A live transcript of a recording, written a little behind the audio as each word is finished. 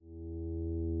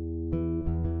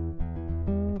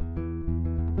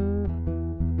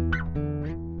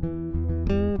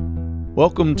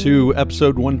Welcome to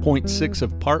episode 1.6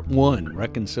 of part 1,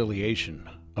 Reconciliation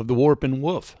of the Warp and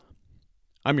Woof.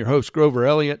 I'm your host, Grover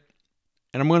Elliott,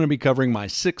 and I'm going to be covering my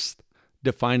sixth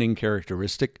defining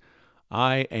characteristic.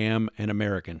 I am an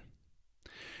American.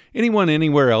 Anyone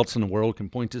anywhere else in the world can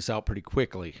point this out pretty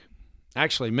quickly.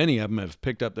 Actually, many of them have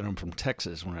picked up that I'm from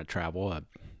Texas when I travel.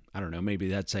 I don't know, maybe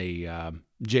that's a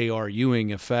J.R.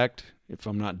 Ewing effect, if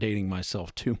I'm not dating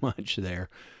myself too much there.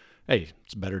 Hey,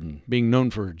 it's better than being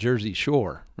known for Jersey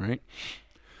Shore, right?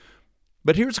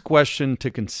 But here's a question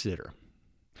to consider.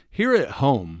 Here at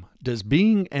home, does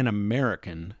being an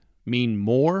American mean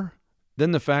more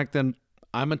than the fact that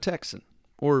I'm a Texan,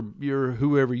 or you're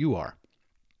whoever you are?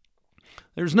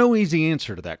 There's no easy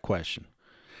answer to that question.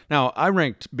 Now, I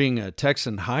ranked being a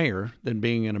Texan higher than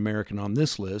being an American on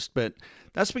this list, but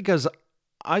that's because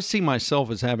I see myself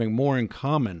as having more in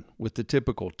common with the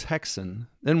typical Texan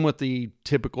than with the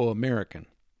typical American,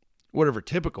 whatever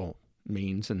typical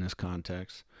means in this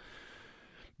context.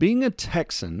 Being a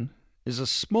Texan is a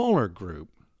smaller group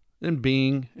than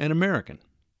being an American.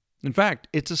 In fact,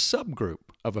 it's a subgroup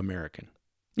of American.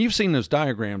 You've seen those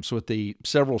diagrams with the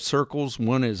several circles.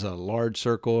 One is a large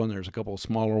circle, and there's a couple of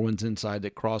smaller ones inside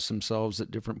that cross themselves at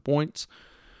different points.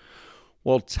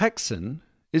 Well, Texan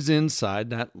is inside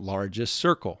that largest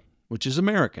circle, which is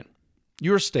American.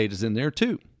 Your state is in there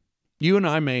too. You and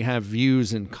I may have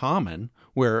views in common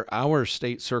where our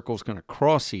state circle is going to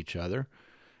cross each other,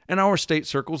 and our state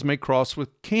circles may cross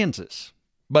with Kansas,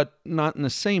 but not in the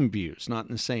same views, not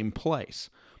in the same place.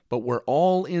 But we're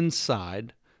all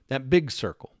inside that big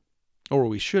circle, or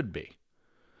we should be.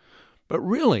 But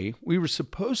really, we were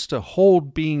supposed to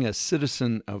hold being a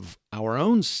citizen of our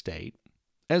own state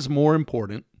as more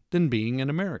important than being an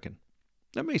American.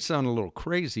 That may sound a little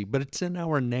crazy, but it's in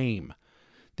our name,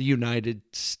 the United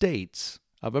States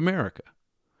of America.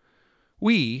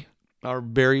 We, our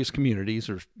various communities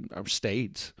or our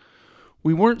states,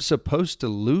 we weren't supposed to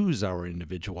lose our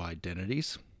individual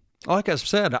identities. Like I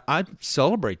said, I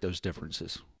celebrate those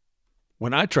differences.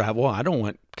 When I travel, I don't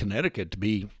want Connecticut to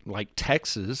be like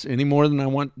Texas any more than I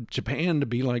want Japan to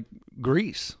be like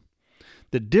Greece.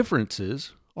 The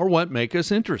differences are what make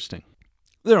us interesting.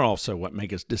 They're also what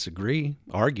make us disagree,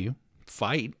 argue,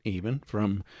 fight even,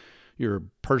 from your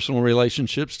personal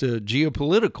relationships to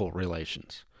geopolitical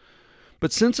relations.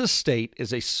 But since a state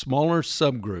is a smaller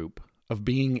subgroup of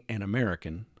being an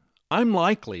American, I'm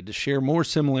likely to share more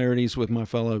similarities with my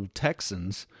fellow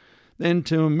Texans than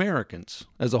to Americans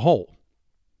as a whole.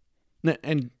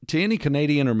 And to any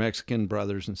Canadian or Mexican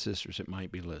brothers and sisters that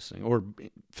might be listening, or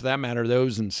for that matter,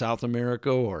 those in South America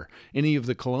or any of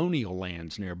the colonial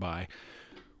lands nearby,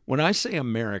 when I say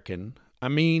American, I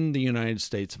mean the United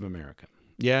States of America.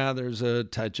 Yeah, there's a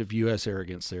touch of U.S.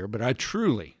 arrogance there, but I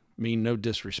truly mean no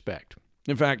disrespect.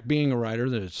 In fact, being a writer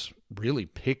that's really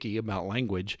picky about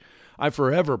language, I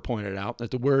forever pointed out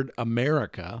that the word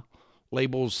America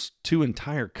labels two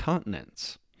entire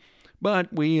continents.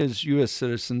 But we as U.S.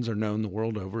 citizens are known the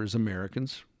world over as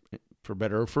Americans, for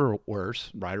better or for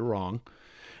worse, right or wrong.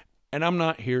 And I'm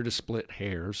not here to split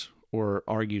hairs or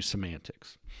argue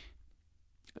semantics.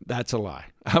 That's a lie.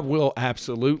 I will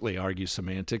absolutely argue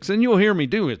semantics, and you'll hear me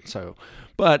do it so.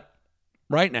 But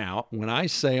right now, when I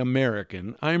say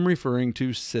American, I'm referring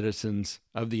to citizens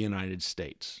of the United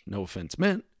States. No offense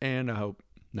meant, and I hope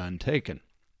none taken.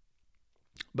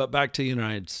 But back to the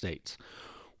United States.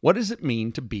 What does it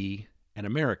mean to be an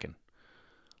American?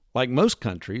 Like most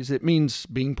countries, it means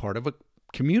being part of a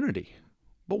community.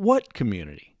 But what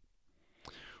community?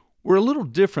 We're a little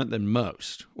different than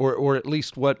most, or at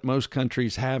least what most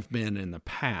countries have been in the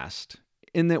past,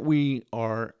 in that we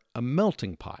are a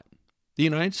melting pot. The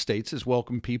United States has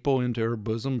welcomed people into her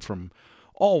bosom from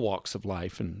all walks of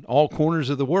life and all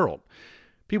corners of the world.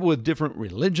 People with different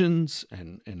religions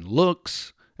and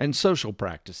looks and social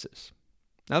practices.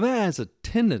 Now that has a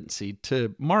tendency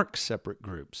to mark separate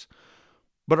groups,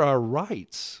 but our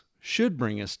rights should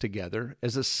bring us together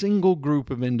as a single group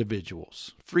of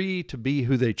individuals, free to be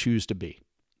who they choose to be,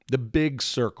 the big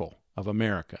circle of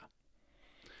America.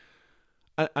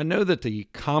 I know that the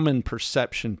common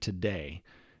perception today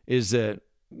is that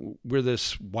we're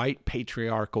this white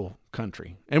patriarchal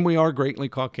country, and we are greatly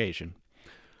Caucasian.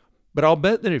 But I'll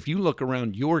bet that if you look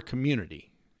around your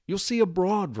community, you'll see a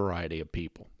broad variety of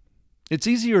people. It's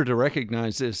easier to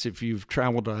recognize this if you've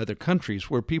traveled to other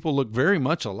countries where people look very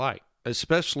much alike,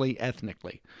 especially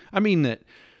ethnically. I mean that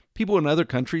people in other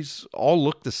countries all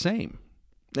look the same.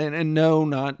 And no,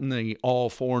 not in the all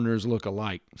foreigners look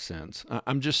alike sense.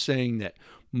 I'm just saying that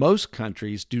most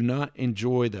countries do not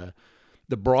enjoy the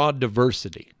broad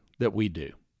diversity that we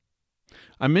do.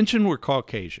 I mentioned we're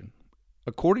Caucasian.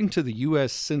 According to the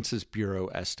U.S. Census Bureau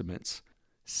estimates,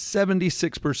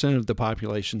 76% of the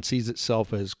population sees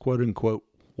itself as quote-unquote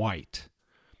white.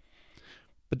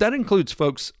 But that includes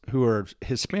folks who are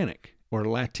Hispanic or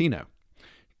Latino.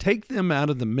 Take them out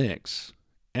of the mix,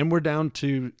 and we're down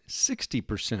to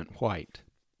 60% white.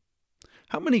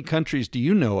 How many countries do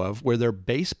you know of where their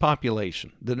base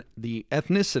population, the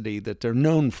ethnicity that they're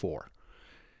known for,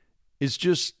 is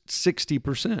just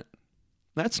 60%?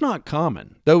 That's not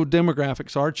common, though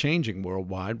demographics are changing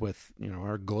worldwide with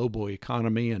our global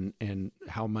economy and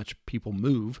how much people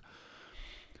move.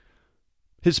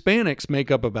 Hispanics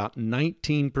make up about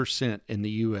 19% in the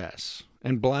U.S.,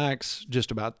 and blacks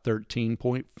just about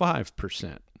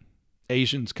 13.5%.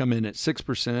 Asians come in at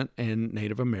 6% and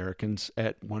Native Americans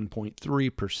at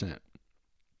 1.3%.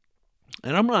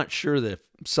 And I'm not sure that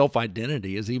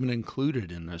self-identity is even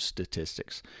included in those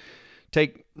statistics.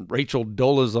 Take Rachel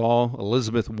Dolezal,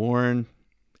 Elizabeth Warren,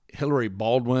 Hillary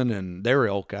Baldwin, and their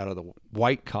ilk out of the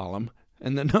white column,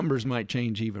 and the numbers might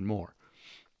change even more.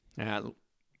 I'm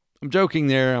joking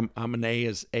there. I'm an A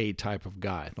is A type of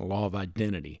guy, the law of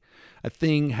identity. A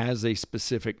thing has a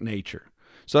specific nature.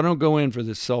 So I don't go in for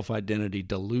this self-identity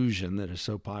delusion that is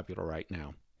so popular right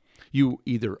now. You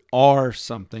either are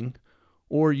something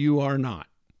or you are not.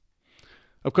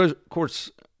 Of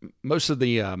course, most of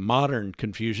the modern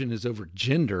confusion is over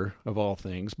gender, of all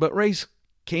things, but race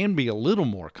can be a little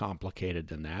more complicated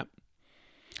than that.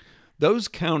 Those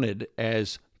counted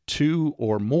as two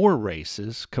or more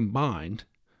races combined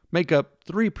make up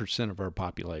 3% of our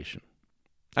population.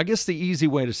 I guess the easy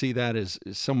way to see that is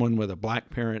someone with a black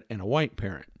parent and a white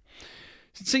parent.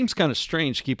 It seems kind of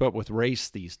strange to keep up with race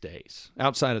these days,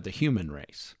 outside of the human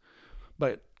race.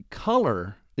 But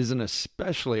color is an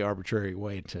especially arbitrary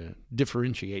way to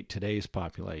differentiate today's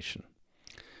population.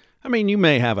 I mean, you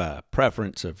may have a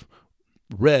preference of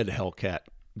red Hellcat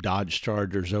Dodge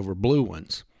Chargers over blue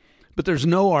ones, but there's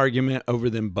no argument over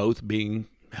them both being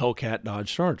Hellcat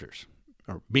Dodge Chargers,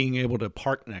 or being able to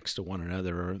park next to one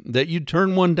another, or that you'd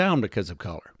turn one down because of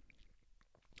color.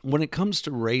 When it comes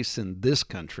to race in this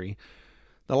country,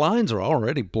 the lines are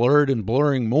already blurred and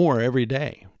blurring more every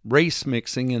day. Race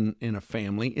mixing in a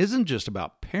family isn't just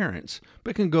about parents,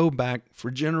 but can go back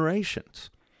for generations.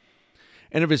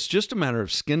 And if it's just a matter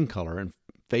of skin color and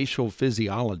facial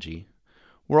physiology,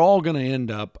 we're all going to end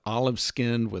up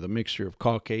olive-skinned with a mixture of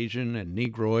Caucasian and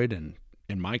Negroid and,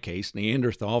 in my case,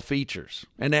 Neanderthal features,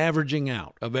 and averaging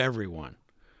out of everyone.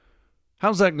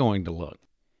 How's that going to look?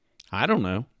 I don't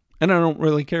know, and I don't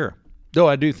really care, though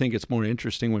I do think it's more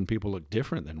interesting when people look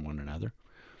different than one another.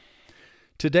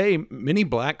 Today, many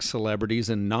black celebrities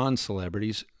and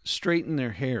non-celebrities straighten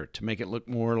their hair to make it look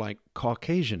more like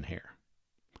Caucasian hair.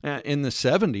 In the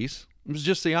 70s, it was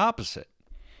just the opposite.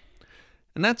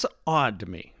 And that's odd to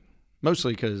me,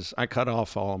 mostly because I cut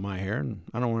off all of my hair and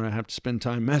I don't want to have to spend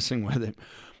time messing with it.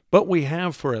 But we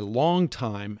have for a long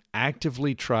time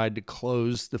actively tried to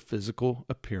close the physical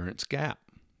appearance gap.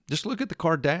 Just look at the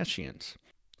Kardashians.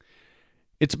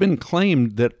 It's been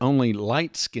claimed that only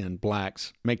light-skinned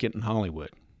blacks make it in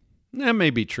Hollywood. That may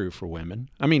be true for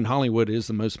women. I mean, Hollywood is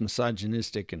the most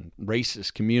misogynistic and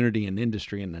racist community and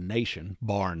industry in the nation,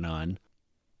 bar none.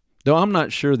 Though I'm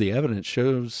not sure the evidence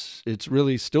shows it's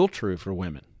really still true for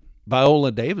women.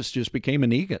 Viola Davis just became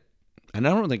an EGOT, and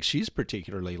I don't think she's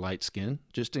particularly light-skinned,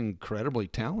 just incredibly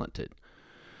talented.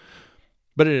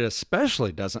 But it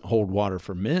especially doesn't hold water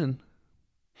for men.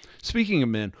 Speaking of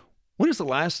men, when is the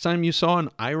last time you saw an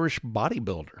Irish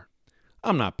bodybuilder?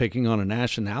 I'm not picking on a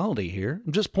nationality here.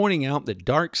 I'm just pointing out that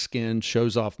dark skin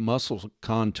shows off muscle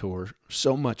contour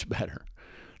so much better.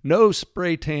 No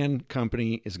spray tan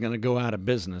company is going to go out of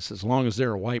business as long as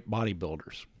there are white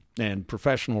bodybuilders and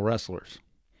professional wrestlers.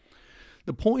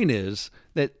 The point is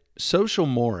that social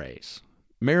mores,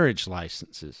 marriage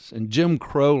licenses, and Jim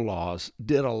Crow laws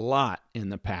did a lot in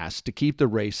the past to keep the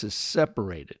races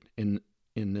separated in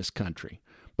this country.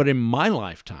 But in my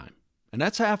lifetime, and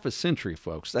that's half a century,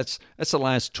 folks, that's the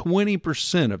last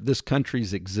 20% of this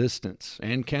country's existence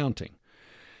and counting.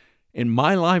 In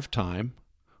my lifetime,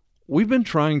 we've been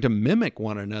trying to mimic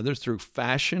one another through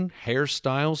fashion,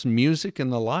 hairstyles, music,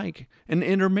 and the like, and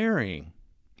intermarrying,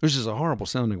 which is a horrible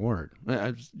sounding word.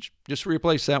 Just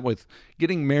replace that with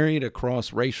getting married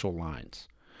across racial lines.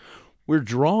 We're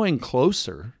drawing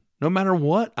closer, no matter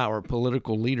what our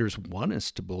political leaders want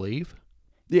us to believe.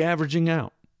 The averaging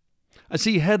out. I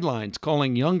see headlines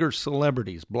calling younger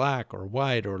celebrities black or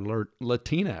white or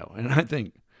Latino, and I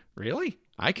think, really?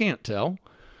 I can't tell.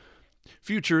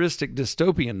 Futuristic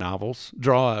dystopian novels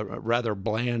draw a rather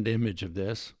bland image of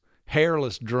this.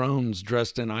 Hairless drones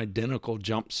dressed in identical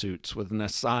jumpsuits with an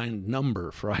assigned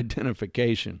number for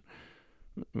identification.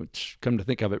 which, come to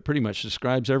think of it, pretty much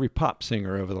describes every pop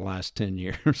singer over the last 10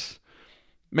 years.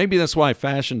 Maybe that's why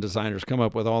fashion designers come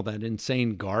up with all that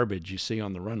insane garbage you see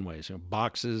on the runways.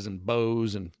 Boxes and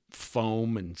bows and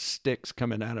foam and sticks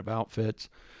coming out of outfits.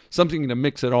 Something to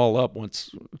mix it all up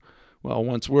once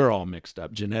we're all mixed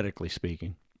up, genetically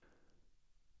speaking.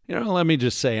 Let me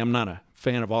just say, I'm not a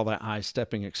fan of all that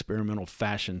high-stepping experimental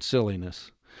fashion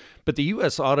silliness. But the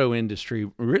U.S. auto industry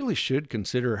really should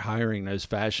consider hiring those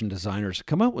fashion designers to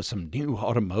come up with some new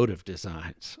automotive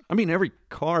designs. Every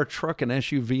car, truck, and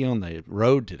SUV on the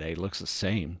road today looks the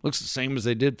same. Looks the same as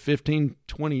they did 15,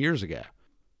 20 years ago.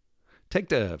 Take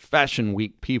the Fashion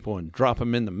Week people and drop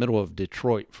them in the middle of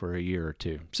Detroit for a year or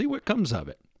two. See what comes of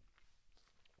it.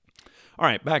 All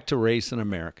right, back to race in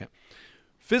America.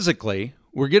 Physically,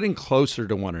 we're getting closer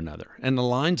to one another, and the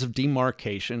lines of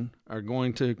demarcation are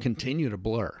going to continue to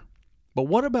blur. But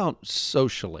what about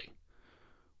socially?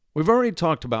 We've already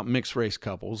talked about mixed race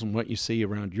couples and what you see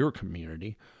around your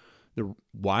community, the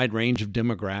wide range of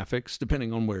demographics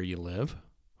depending on where you live.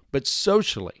 But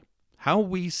socially, how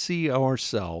we see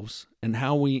ourselves and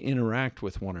how we interact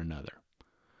with one another.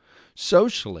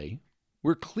 Socially,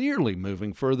 we're clearly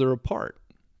moving further apart,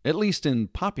 at least in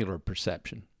popular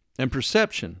perception. And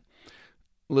perception,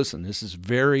 listen, this is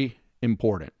very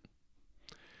important.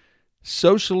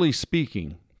 Socially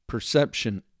speaking,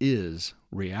 perception is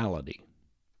reality.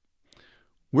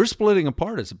 We're splitting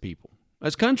apart as a people,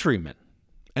 as countrymen.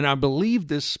 And I believe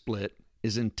this split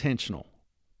is intentional,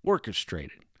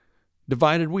 orchestrated.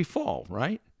 Divided we fall,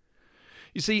 right?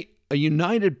 You see, a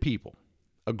united people,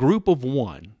 a group of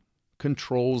one,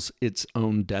 controls its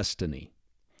own destiny.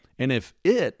 And if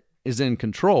it is in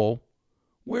control,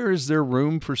 where is there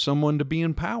room for someone to be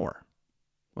in power?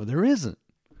 Well, there isn't.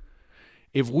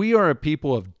 If we are a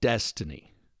people of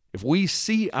destiny, if we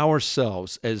see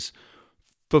ourselves as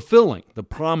fulfilling the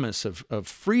promise of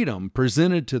freedom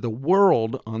presented to the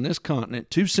world on this continent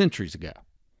 2 centuries ago,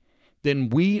 then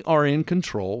we are in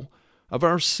control of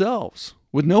ourselves,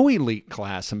 with no elite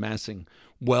class amassing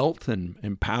wealth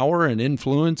and power and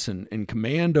influence and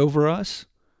command over us.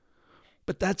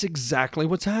 But that's exactly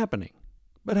what's happening.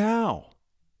 But how?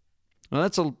 Well,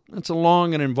 that's a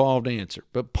long and involved answer,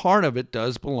 but part of it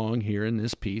does belong here in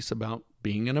this piece about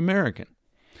being an American.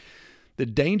 The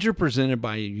danger presented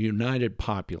by a united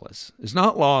populace is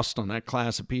not lost on that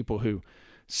class of people who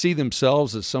see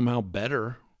themselves as somehow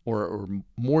better or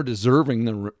more deserving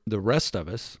than the rest of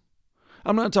us.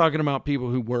 I'm not talking about people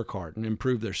who work hard and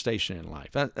improve their station in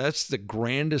life. That's the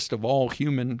grandest of all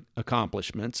human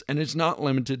accomplishments, and it's not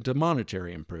limited to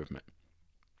monetary improvement.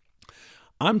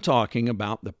 I'm talking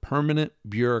about the permanent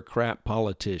bureaucrat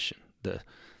politician, the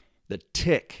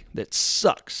tick that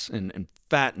sucks and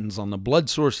fattens on the blood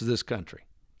source of this country,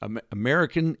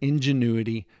 American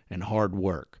ingenuity and hard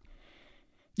work.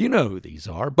 You know who these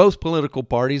are. Both political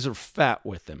parties are fat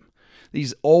with them.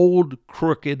 These old,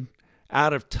 crooked,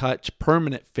 out-of-touch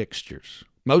permanent fixtures.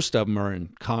 Most of them are in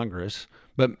Congress,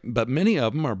 but many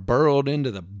of them are burrowed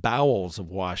into the bowels of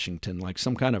Washington like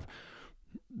some kind of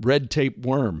red tape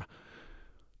worm.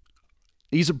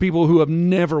 These are people who have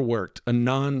never worked a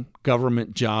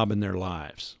non-government job in their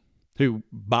lives, who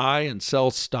buy and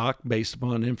sell stock based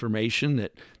upon information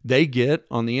that they get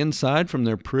on the inside from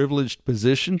their privileged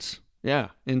positions. Yeah,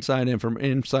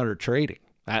 insider trading.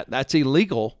 That's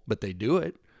illegal, but they do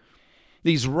it.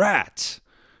 These rats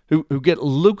who get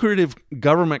lucrative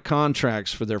government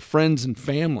contracts for their friends and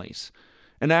families,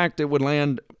 an act that would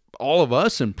land all of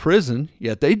us in prison,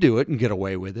 yet they do it and get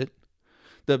away with it.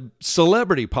 The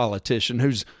celebrity politician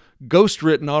whose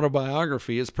ghost-written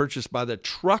autobiography is purchased by the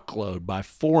truckload by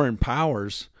foreign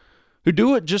powers who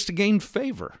do it just to gain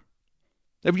favor.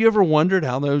 Have you ever wondered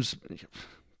how those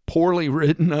poorly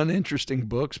written, uninteresting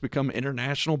books become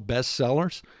international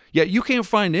bestsellers? Yet you can't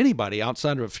find anybody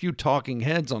outside of a few talking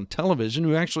heads on television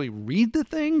who actually read the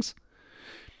things.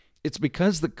 It's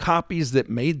because the copies that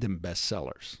made them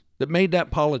bestsellers, that made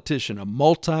that politician a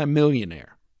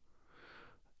multi-millionaire,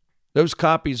 those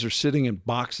copies are sitting in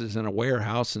boxes in a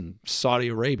warehouse in Saudi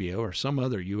Arabia or some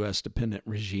other U.S.-dependent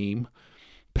regime,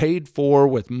 paid for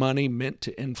with money meant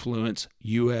to influence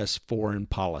U.S. foreign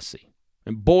policy.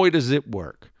 And boy, does it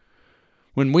work.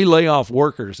 When we lay off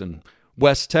workers in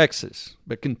West Texas,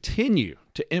 but continue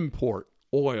to import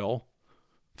oil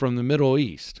from the Middle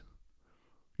East,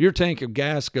 your tank of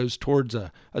gas goes towards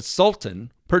a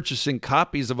sultan purchasing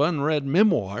copies of unread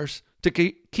memoirs to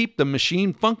keep the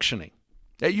machine functioning.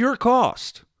 At your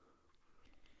cost.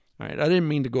 All right, I didn't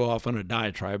mean to go off on a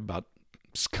diatribe about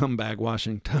scumbag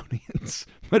Washingtonians,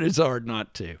 but it's hard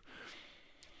not to.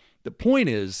 The point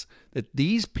is that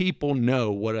these people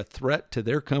know what a threat to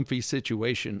their comfy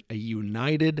situation a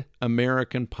united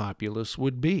American populace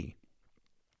would be.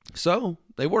 So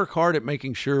they work hard at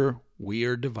making sure we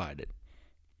are divided.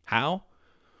 How?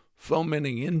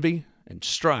 Fomenting envy and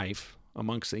strife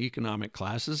amongst the economic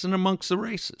classes and amongst the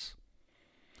races.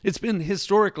 It's been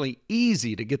historically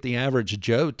easy to get the average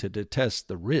Joe to detest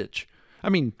the rich. I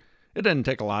mean, it doesn't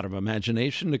take a lot of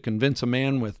imagination to convince a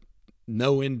man with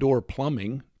no indoor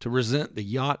plumbing to resent the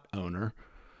yacht owner.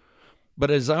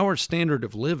 But as our standard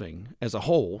of living as a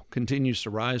whole continues to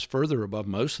rise further above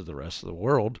most of the rest of the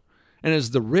world, and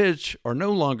as the rich are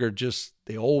no longer just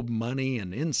the old money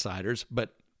and insiders,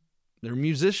 but they're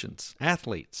musicians,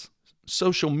 athletes,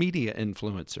 social media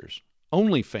influencers,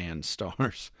 OnlyFans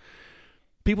stars,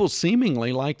 people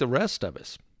seemingly like the rest of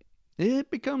us,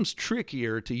 it becomes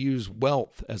trickier to use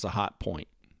wealth as a hot point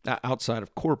outside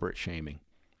of corporate shaming.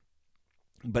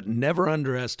 But never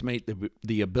underestimate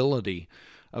the ability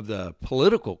of the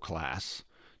political class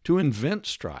to invent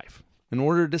strife in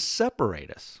order to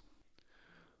separate us.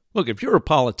 Look, if you're a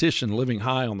politician living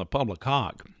high on the public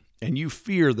hog and you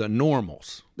fear the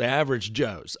normals, the average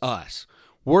Joes, us,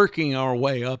 working our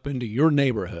way up into your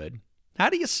neighborhood, how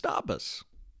do you stop us?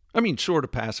 I mean, short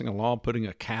of passing a law putting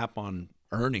a cap on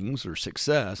earnings or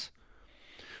success,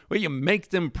 well, you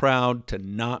make them proud to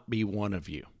not be one of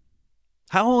you.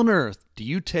 How on earth do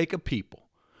you take a people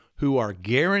who are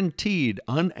guaranteed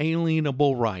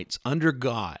unalienable rights under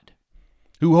God,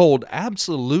 who hold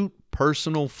absolute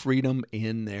personal freedom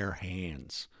in their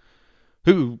hands,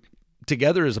 who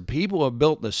together as a people have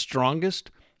built the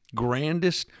strongest,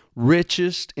 grandest,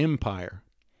 richest empire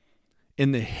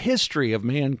in the history of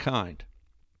mankind?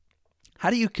 How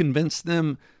do you convince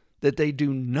them that they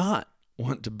do not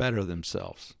want to better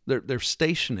themselves, their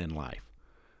station in life?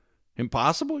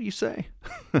 Impossible, you say?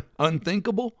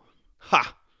 Unthinkable?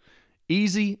 Ha!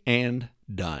 Easy and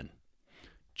done.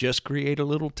 Just create a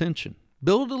little tension.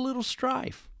 Build a little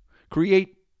strife.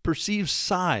 Create perceived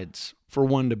sides for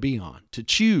one to be on, to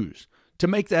choose, to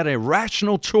make that a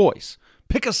rational choice.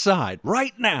 Pick a side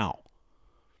right now.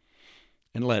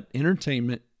 And let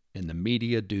entertainment and the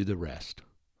media do the rest.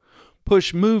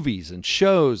 Push movies and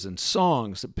shows and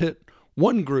songs that pit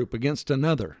one group against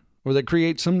another, or that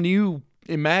create some new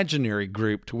imaginary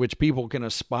group to which people can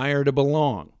aspire to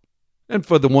belong. And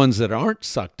for the ones that aren't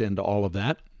sucked into all of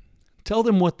that, tell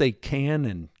them what they can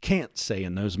and can't say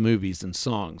in those movies and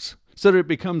songs, so that it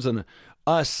becomes an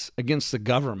us against the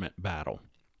government battle.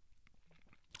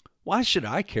 Why should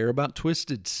I care about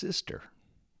Twisted Sister?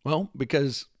 Well,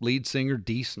 because lead singer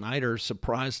Dee Snider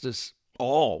surprised us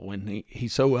all when he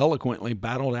so eloquently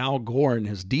battled Al Gore and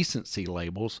his decency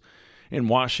labels in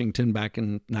Washington back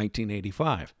in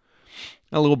 1985.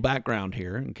 A little background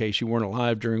here, in case you weren't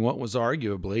alive during what was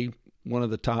arguably one of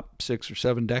the top 6 or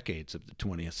 7 decades of the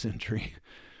 20th century.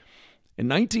 In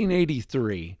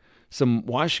 1983, some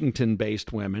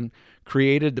Washington-based women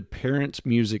created the Parents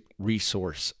Music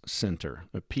Resource Center,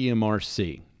 a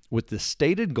PMRC, with the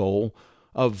stated goal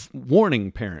of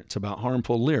warning parents about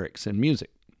harmful lyrics in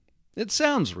music. It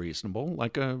sounds reasonable,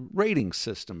 like a rating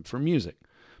system for music,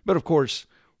 but of course,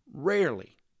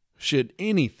 rarely should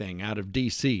anything out of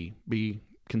D.C. be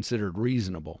considered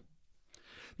reasonable.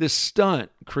 This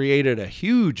stunt created a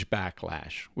huge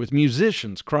backlash, with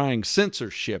musicians crying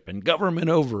censorship and government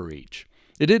overreach.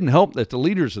 It didn't help that the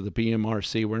leaders of the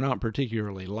PMRC were not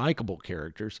particularly likable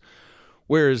characters,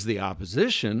 whereas the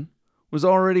opposition was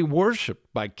already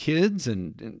worshipped by kids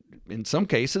and in some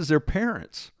cases, their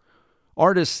parents.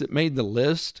 Artists that made the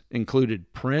list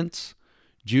included Prince,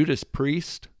 Judas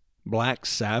Priest, Black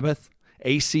Sabbath,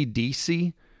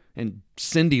 AC/DC, and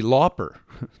Cyndi Lauper,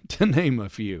 to name a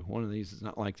few. One of these is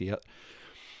not like the other.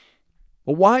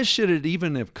 Well, why should it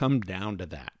even have come down to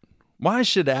that? Why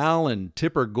should Al and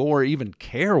Tipper Gore even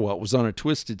care what was on a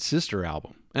Twisted Sister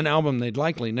album, an album they'd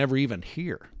likely never even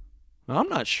hear? I'm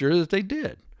not sure that they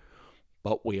did.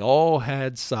 But we all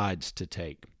had sides to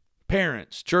take.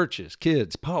 Parents, churches,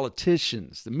 kids,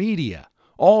 politicians, the media,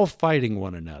 all fighting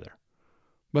one another.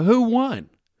 But who won?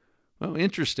 Well,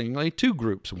 interestingly, 2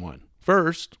 groups won.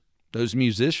 First, those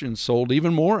musicians sold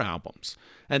even more albums,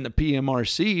 and the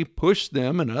PMRC pushed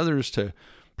them and others to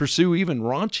pursue even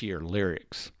raunchier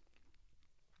lyrics.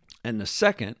 And the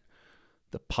second,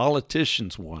 the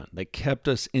politicians won. They kept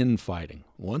us infighting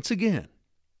once again.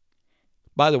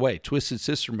 By the way, Twisted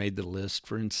Sister made the list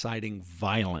for inciting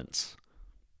violence.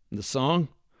 The song,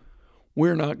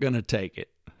 We're Not Gonna Take It.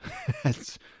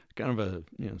 That's kind of a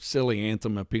silly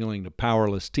anthem appealing to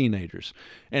powerless teenagers.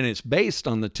 And it's based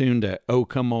on the tune to Oh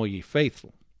Come All Ye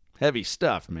Faithful. Heavy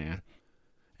stuff, man.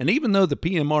 And even though the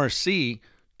PMRC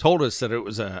told us that it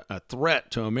was a threat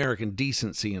to American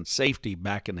decency and safety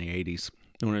back in the 80s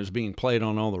when it was being played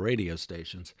on all the radio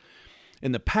stations.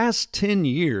 In the past 10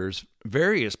 years,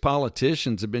 various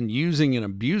politicians have been using and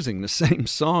abusing the same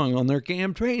song on their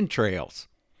campaign trails.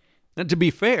 And to be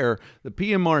fair, the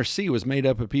PMRC was made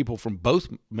up of people from both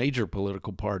major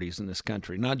political parties in this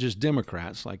country, not just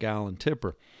Democrats like Alan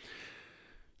Tipper.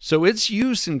 So its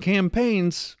use in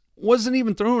campaigns wasn't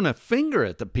even throwing a finger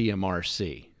at the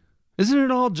PMRC. Isn't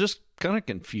it all just kind of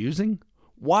confusing?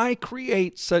 Why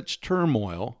create such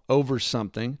turmoil over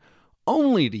something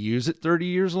only to use it 30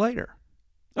 years later?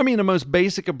 I mean, the most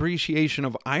basic appreciation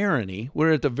of irony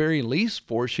would at the very least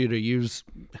force you to use,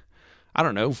 I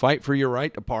don't know, Fight for Your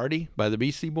Right to Party by the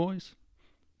Beastie Boys.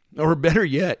 Or better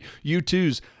yet,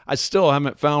 U2's I Still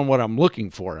Haven't Found What I'm Looking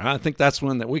For. I think that's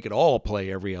one that we could all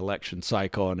play every election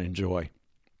cycle and enjoy.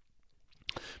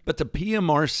 But the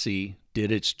PMRC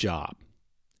did its job.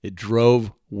 It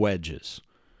drove wedges.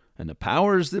 And the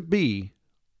powers that be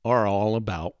are all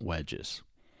about wedges.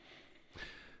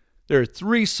 There are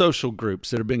 3 social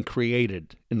groups that have been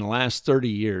created in the last 30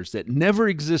 years that never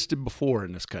existed before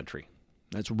in this country.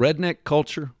 That's redneck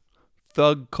culture,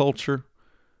 thug culture,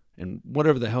 and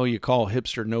whatever the hell you call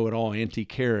hipster know-it-all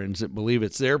anti-Karens that believe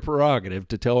it's their prerogative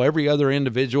to tell every other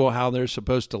individual how they're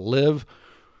supposed to live,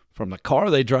 from the car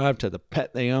they drive to the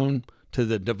pet they own to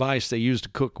the device they use to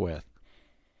cook with.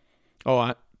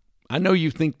 Oh, I know you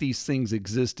think these things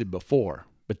existed before,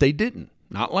 but they didn't.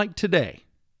 Not like today.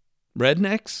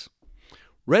 Rednecks?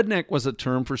 Redneck was a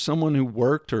term for someone who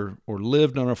worked or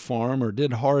lived on a farm or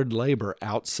did hard labor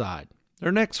outside.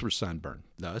 Their necks were sunburned,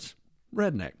 thus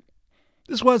redneck.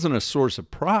 This wasn't a source of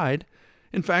pride.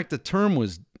 In fact, the term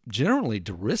was generally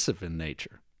derisive in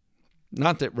nature.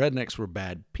 Not that rednecks were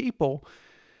bad people.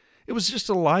 It was just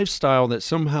a lifestyle that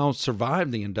somehow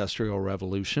survived the Industrial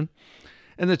Revolution,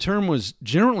 and the term was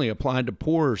generally applied to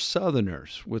poorer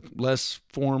Southerners with less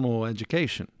formal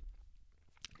education.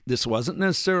 This wasn't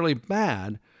necessarily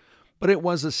bad, but it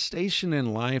was a station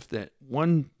in life that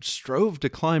one strove to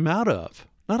climb out of,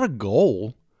 not a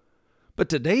goal. But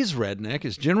today's redneck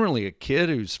is generally a kid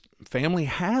whose family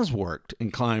has worked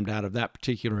and climbed out of that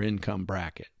particular income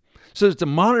bracket. So that the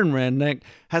modern redneck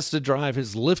has to drive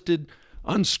his lifted,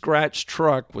 unscratched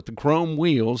truck with the chrome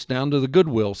wheels down to the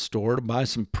Goodwill store to buy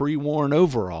some pre-worn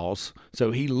overalls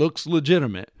so he looks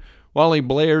legitimate, while he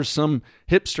blares some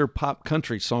hipster pop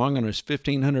country song on his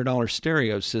 $1,500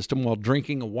 stereo system while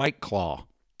drinking a White Claw.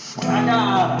 I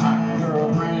got a hot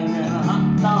girlfriend and a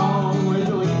hot dog with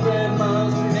a wee red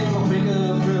mustard and a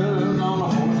pickup truck on a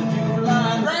 4th of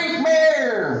July. Drink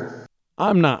beer!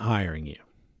 I'm not hiring you.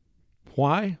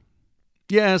 Why?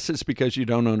 Yes, it's because you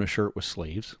don't own a shirt with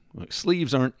sleeves. Look,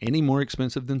 sleeves aren't any more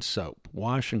expensive than soap.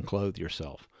 Wash and clothe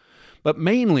yourself. But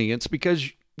mainly it's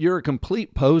because you're a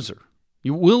complete poser.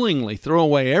 You willingly throw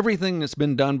away everything that's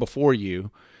been done before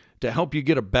you to help you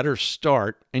get a better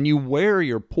start, and you wear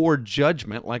your poor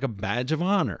judgment like a badge of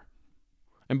honor.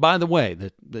 And by the way,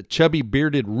 the chubby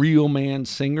bearded real man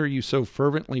singer you so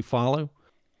fervently follow,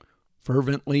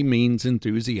 fervently means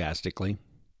enthusiastically.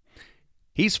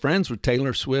 He's friends with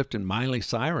Taylor Swift and Miley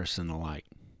Cyrus and the like.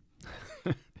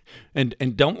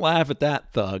 and don't laugh at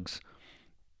that, thugs.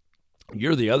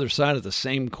 You're the other side of the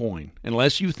same coin.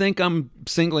 Unless you think I'm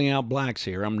singling out blacks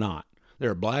here, I'm not.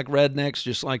 There are black rednecks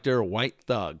just like there are white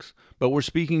thugs. But we're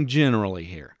speaking generally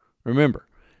here. Remember,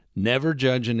 never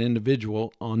judge an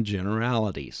individual on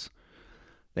generalities.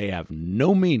 They have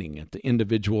no meaning at the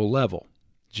individual level.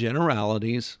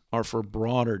 Generalities are for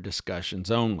broader discussions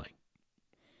only.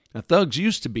 Now, thugs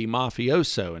used to be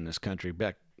mafioso in this country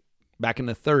back in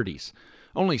the 30s.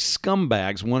 Only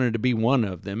scumbags wanted to be one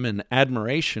of them, and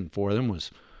admiration for them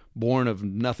was born of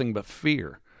nothing but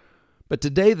fear. But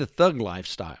today, the thug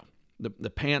lifestyle, the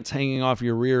pants hanging off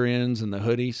your rear ends and the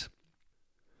hoodies,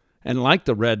 and like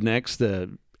the rednecks,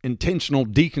 the intentional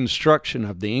deconstruction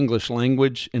of the English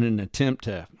language in an attempt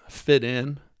to fit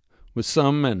in with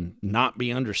some and not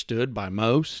be understood by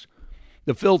most,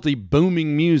 the filthy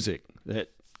booming music that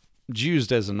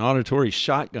used as an auditory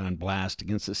shotgun blast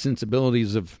against the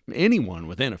sensibilities of anyone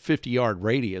within a 50-yard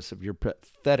radius of your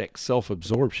pathetic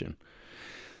self-absorption.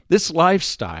 This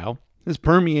lifestyle has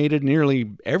permeated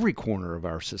nearly every corner of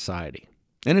our society,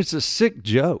 and it's a sick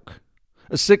joke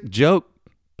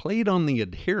played on the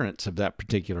adherents of that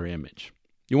particular image.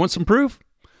 You want some proof?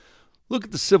 Look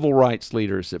at the civil rights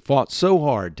leaders that fought so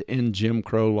hard to end Jim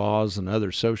Crow laws and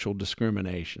other social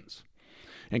discriminations,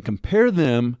 and compare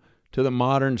them to the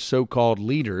modern so-called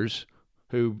leaders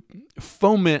who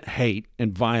foment hate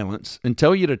and violence and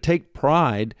tell you to take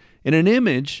pride in an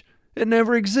image that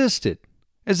never existed,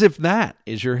 as if that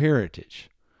is your heritage.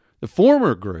 The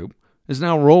former group is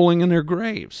now rolling in their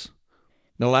graves.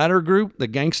 The latter group, the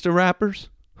gangsta rappers,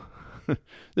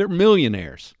 they're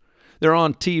millionaires. They're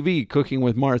on TV cooking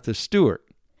with Martha Stewart.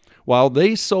 While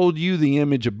they sold you the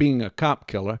image of being a cop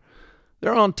killer,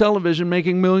 they're on television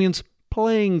making millions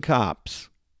playing cops.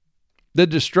 The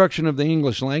destruction of the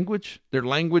English language, their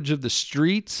language of the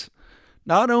streets,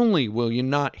 not only will you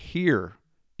not hear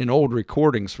in old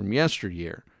recordings from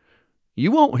yesteryear,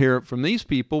 you won't hear it from these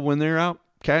people when they're out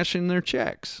cashing their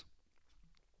checks.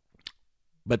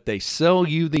 But they sell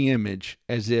you the image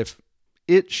as if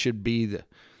it should be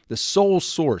the sole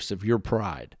source of your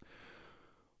pride.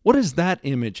 What has that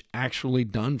image actually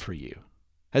done for you?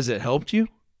 Has it helped you?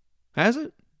 Has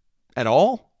it? At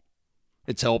all?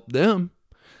 It's helped them.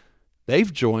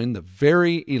 They've joined the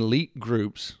very elite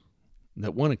groups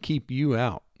that want to keep you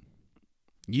out.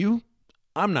 You,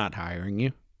 I'm not hiring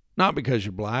you. Not because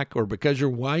you're black or because you're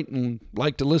white and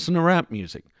like to listen to rap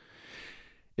music.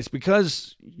 It's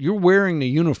because you're wearing the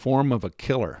uniform of a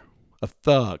killer, a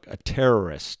thug, a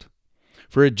terrorist.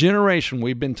 For a generation,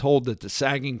 we've been told that the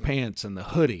sagging pants and the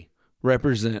hoodie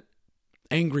represent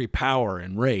angry power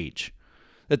and rage.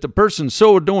 That the person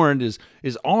so adorned is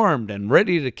armed and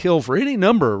ready to kill for any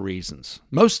number of reasons,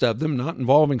 most of them not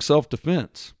involving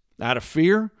self-defense. Out of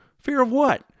fear? Fear of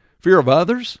what? Fear of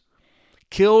others?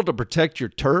 Kill to protect your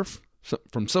turf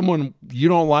from someone you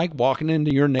don't like walking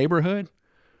into your neighborhood?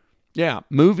 Yeah,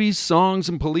 movies, songs,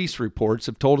 and police reports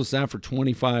have told us that for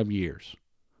 25 years.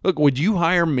 Look, would you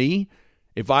hire me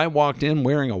if I walked in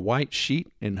wearing a white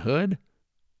sheet and hood?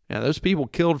 Yeah, those people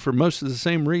killed for most of the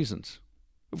same reasons.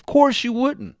 Of course you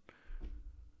wouldn't.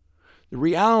 The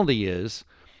reality is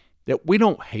that we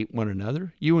don't hate one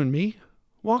another, you and me.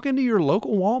 Walk into your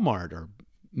local Walmart or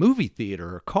movie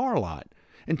theater or car lot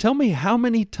and tell me how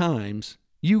many times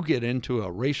you get into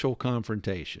a racial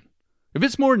confrontation. If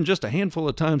it's more than just a handful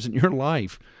of times in your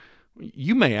life,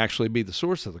 you may actually be the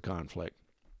source of the conflict.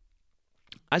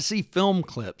 I see film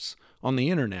clips on the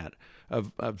internet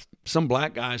of some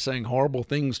black guy saying horrible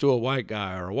things to a white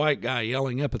guy or a white guy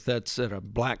yelling epithets at a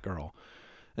black girl.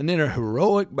 And then a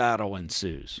heroic battle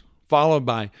ensues, followed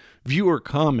by viewer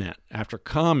comment after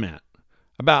comment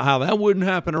about how that wouldn't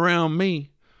happen around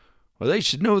me, or they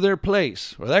should know their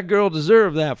place, or that girl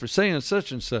deserved that for saying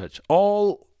such and such.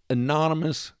 All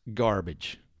anonymous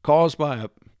garbage caused by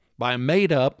a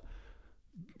made-up,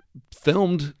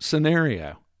 filmed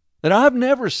scenario that I've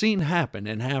never seen happen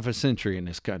in half a century in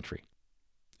this country.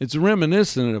 It's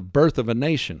reminiscent of Birth of a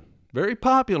Nation, very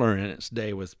popular in its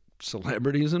day with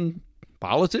celebrities and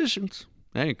politicians.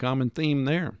 Hey, common theme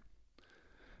there.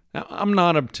 Now, I'm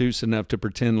not obtuse enough to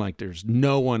pretend like there's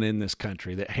no one in this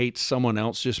country that hates someone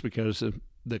else just because of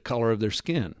the color of their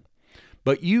skin.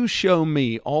 But you show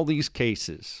me all these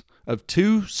cases of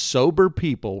two sober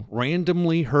people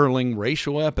randomly hurling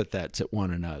racial epithets at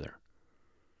one another.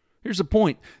 Here's the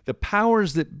point. The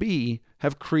powers that be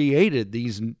have created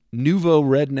these nouveau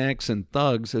rednecks and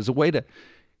thugs as a way to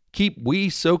keep we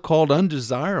so-called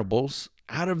undesirables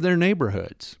out of their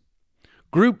neighborhoods.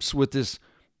 Groups with this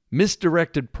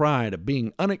misdirected pride of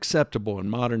being unacceptable in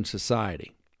modern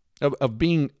society, of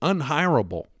being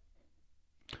unhireable.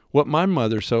 What my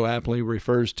mother so aptly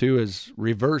refers to as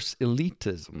reverse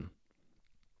elitism.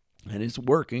 And it's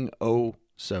working oh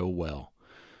so well.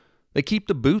 They keep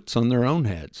the boots on their own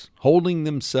heads, holding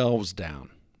themselves down,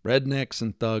 rednecks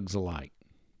and thugs alike.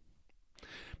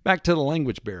 Back to the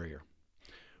language barrier.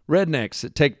 Rednecks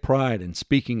that take pride in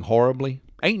speaking horribly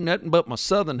ain't nothing but my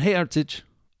southern heritage.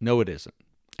 No, it isn't.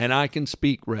 And I can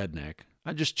speak redneck.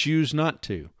 I just choose not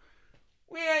to.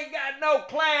 We ain't got no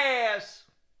class.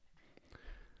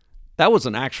 That was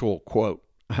an actual quote.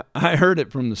 I heard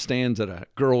it from the stands at a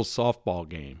girls' softball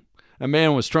game. A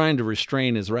man was trying to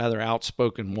restrain his rather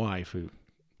outspoken wife, who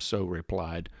so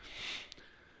replied.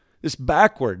 This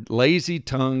backward,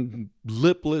 lazy-tongued,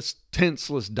 lipless,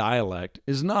 tenseless dialect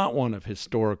is not one of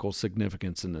historical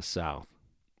significance in the South.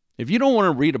 If you don't want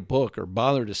to read a book or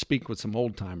bother to speak with some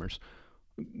old-timers,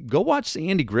 go watch the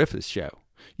Andy Griffith Show.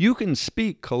 You can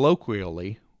speak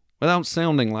colloquially without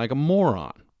sounding like a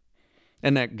moron.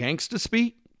 And that gangsta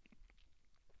speak?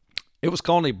 It was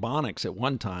called Ebonics at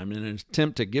one time in an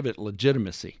attempt to give it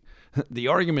legitimacy. The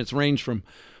arguments range from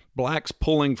blacks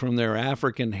pulling from their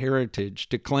African heritage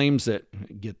to claims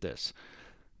that, get this,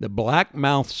 the black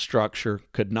mouth structure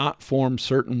could not form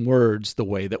certain words the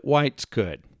way that whites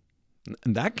could.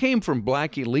 And that came from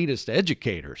black elitist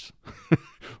educators.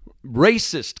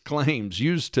 Racist claims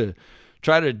used to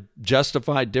try to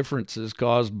justify differences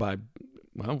caused by,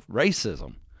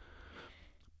 racism.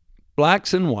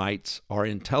 Blacks and whites are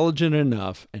intelligent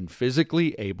enough and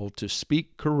physically able to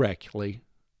speak correctly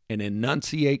and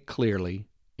enunciate clearly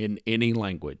in any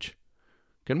language.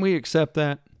 Can we accept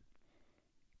that?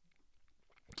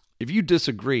 If you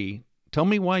disagree, tell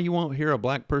me why you won't hear a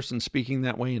black person speaking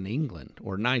that way in England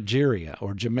or Nigeria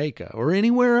or Jamaica or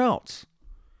anywhere else.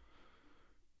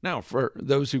 Now, for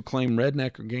those who claim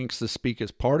redneck or gangsta speak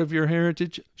as part of your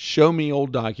heritage, show me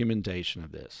old documentation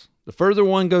of this. The further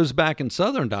one goes back in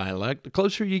Southern dialect, the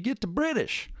closer you get to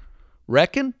British.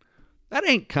 Reckon? That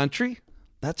ain't country.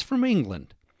 That's from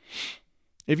England.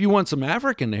 If you want some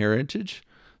African heritage,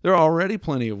 there are already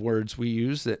plenty of words we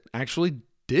use that actually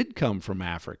did come from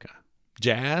Africa.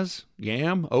 Jazz,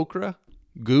 yam, okra,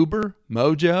 goober,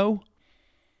 mojo.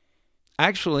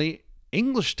 Actually,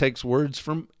 English takes words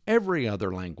from every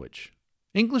other language.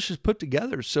 English is put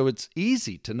together so it's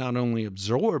easy to not only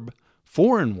absorb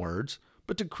foreign words,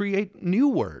 but to create new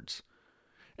words.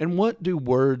 And what do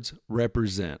words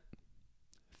represent?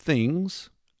 Things,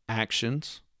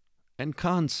 actions, and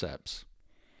concepts.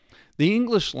 The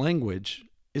English language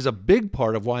is a big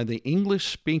part of why the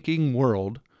English-speaking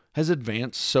world has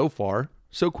advanced so far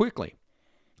so quickly.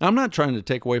 I'm not trying to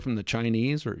take away from the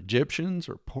Chinese or Egyptians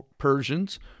or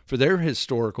Persians for their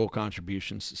historical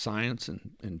contributions to science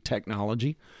and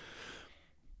technology.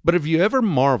 But have you ever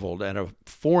marveled at a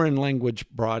foreign language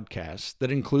broadcast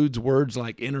that includes words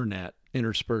like internet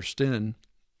interspersed in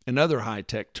and other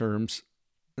high-tech terms,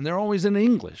 and they're always in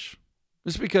English?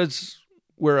 It's because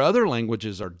where other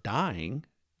languages are dying,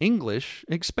 English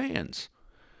expands.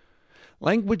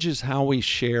 Language is how we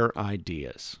share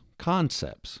ideas,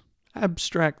 concepts,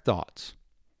 abstract thoughts.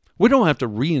 We don't have to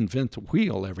reinvent the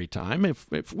wheel every time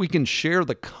if we can share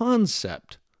the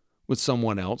concept with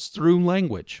someone else through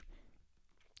language.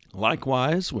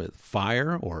 Likewise with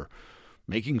fire or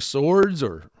making swords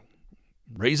or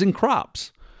raising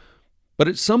crops. But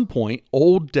at some point,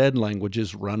 old dead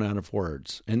languages run out of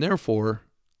words, and therefore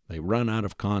they run out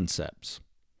of concepts.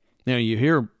 Now you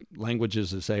hear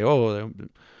languages that say,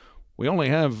 we only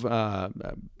have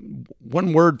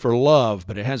one word for love,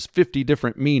 but it has 50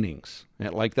 different meanings.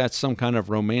 Like that's some kind of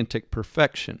romantic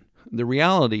perfection. The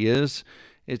reality is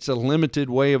it's a limited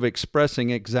way of expressing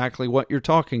exactly what you're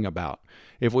talking about.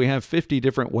 If we have 50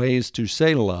 different ways to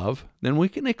say love, then we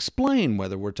can explain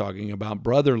whether we're talking about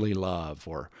brotherly love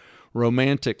or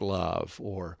romantic love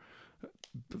or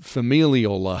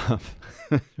familial love.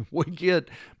 We get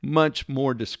much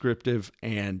more descriptive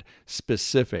and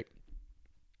specific.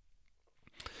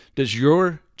 Does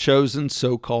your chosen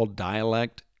so-called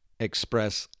dialect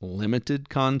express limited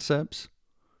concepts?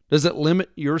 Does it limit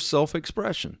your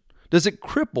self-expression? Does it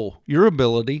cripple your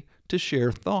ability to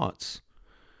share thoughts?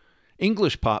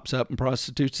 English pops up and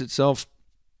prostitutes itself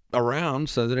around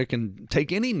so that it can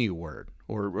take any new word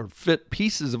or fit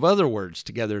pieces of other words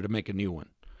together to make a new one.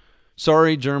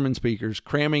 Sorry, German speakers,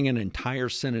 cramming an entire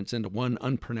sentence into one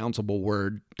unpronounceable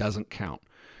word doesn't count.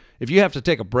 If you have to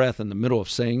take a breath in the middle of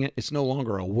saying it, it's no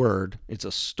longer a word, it's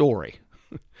a story.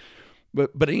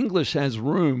 But English has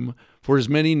room for as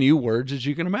many new words as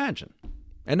you can imagine.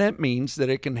 And that means that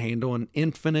it can handle an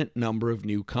infinite number of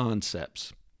new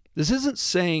concepts. This isn't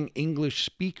saying English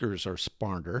speakers are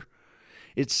smarter.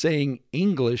 It's saying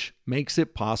English makes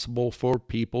it possible for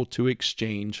people to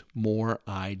exchange more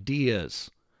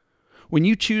ideas. When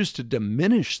you choose to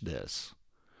diminish this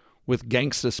with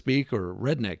gangsta speak or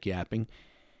redneck yapping,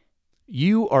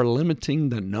 you are limiting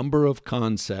the number of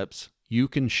concepts you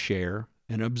can share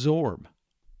and absorb.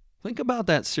 Think about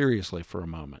that seriously for a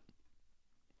moment.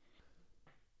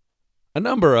 A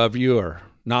number of you are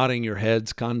nodding your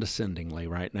heads condescendingly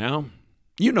right now.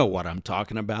 You know what I'm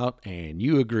talking about, and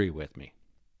you agree with me.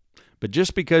 But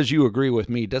just because you agree with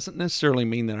me doesn't necessarily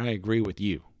mean that I agree with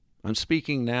you. I'm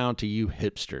speaking now to you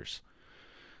hipsters.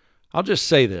 I'll just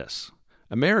say this.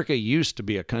 America used to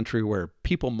be a country where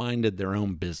people minded their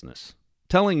own business.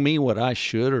 Telling me what I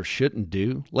should or shouldn't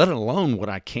do, let alone what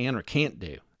I can or can't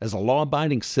do, as a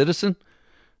law-abiding citizen,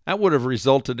 that would have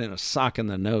resulted in a sock in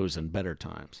the nose in better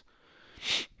times.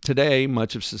 Today,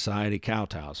 much of society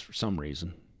kowtows for some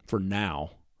reason, for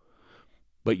now.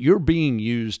 But you're being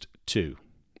used too.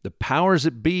 The powers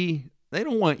that be, they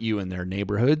don't want you in their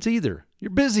neighborhoods either.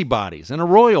 You're busybodies and a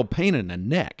royal pain in the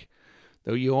neck,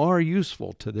 though you are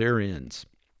useful to their ends.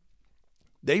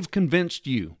 They've convinced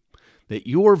you that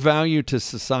your value to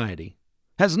society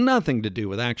has nothing to do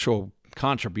with actual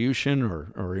contribution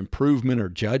or improvement or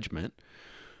judgment.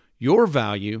 Your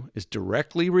value is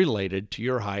directly related to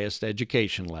your highest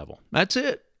education level. That's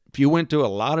it. If you went to a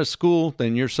lot of school,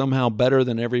 then you're somehow better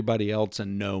than everybody else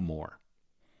and know more.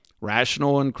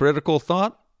 Rational and critical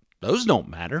thought, those don't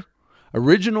matter.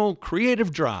 Original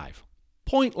creative drive,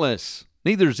 pointless.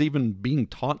 Neither's even being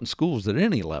taught in schools at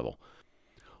any level.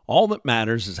 All that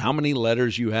matters is how many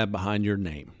letters you have behind your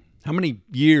name, how many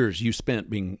years you spent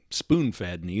being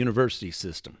spoon-fed in the university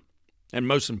system, and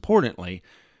most importantly,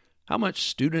 how much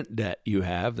student debt you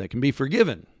have that can be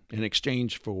forgiven in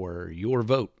exchange for your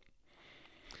vote.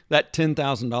 That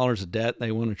 $10,000 of debt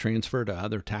they want to transfer to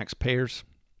other taxpayers,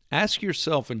 ask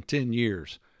yourself in 10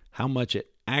 years how much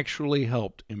it actually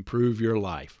helped improve your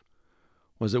life.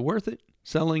 Was it worth it,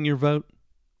 selling your vote?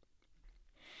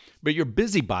 But your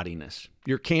busybodiness,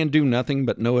 your can-do-nothing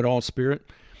but know-it-all spirit,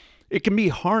 it can be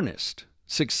harnessed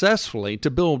successfully to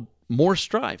build more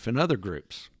strife in other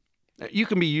groups. You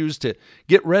can be used to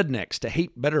get rednecks to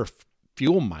hate better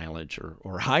fuel mileage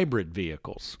or hybrid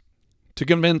vehicles, to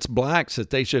convince blacks that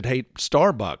they should hate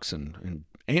Starbucks and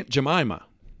Aunt Jemima,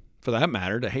 for that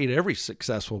matter, to hate every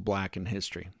successful black in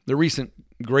history. The recent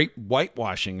great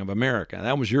whitewashing of America,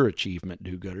 that was your achievement,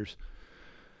 do-gooders.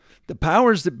 The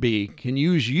powers that be can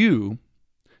use you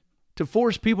to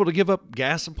force people to give up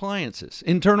gas appliances,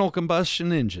 internal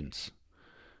combustion engines,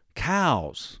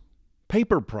 cows,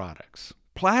 paper products,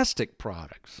 plastic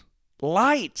products,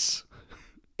 lights,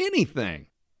 anything.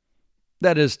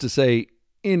 That is to say,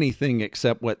 anything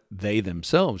except what they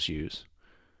themselves use.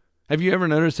 Have you ever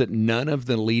noticed that none of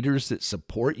the leaders that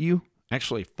support you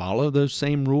actually follow those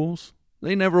same rules?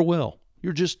 They never will.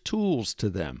 You're just tools to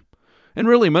them. And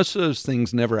really, most of those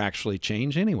things never actually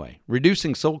change anyway.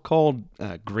 Reducing so-called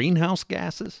greenhouse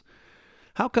gases?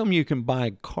 How come you can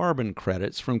buy carbon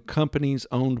credits from companies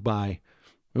owned by,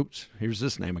 here's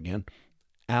this name again,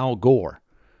 Al Gore?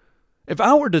 If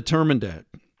I were determined to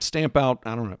stamp out,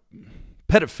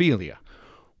 pedophilia,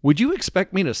 would you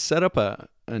expect me to set up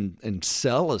and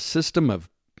sell a system of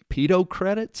pedo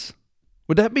credits?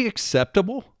 Would that be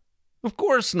acceptable? Of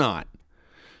course not.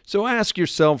 So ask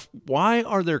yourself, why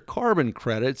are there carbon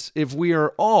credits if we are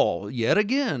all, yet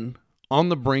again, on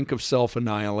the brink of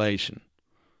self-annihilation?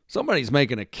 Somebody's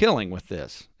making a killing with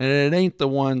this, and it ain't the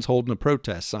ones holding the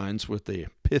protest signs with the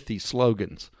pithy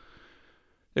slogans.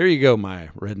 There you go, my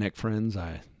redneck friends.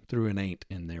 I threw an ain't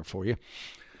in there for you.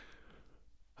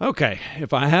 Okay,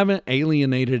 if I haven't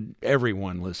alienated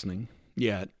everyone listening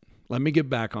yet, let me get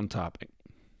back on topic.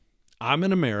 I'm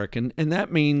an American, and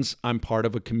that means I'm part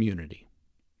of a community.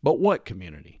 But what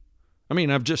community?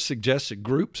 I've just suggested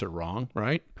groups are wrong,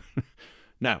 right?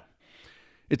 No.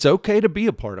 It's okay to be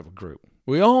a part of a group.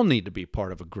 We all need to be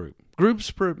part of a group. Groups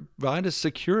provide us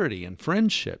security and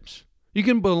friendships. You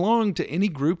can belong to any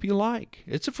group you like.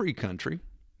 It's a free country,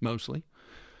 mostly.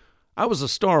 I was a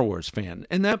Star Wars fan,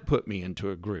 and that put me into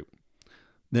a group.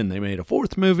 Then they made a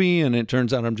fourth movie, and it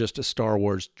turns out I'm just a Star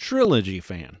Wars trilogy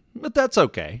fan. But that's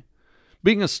okay.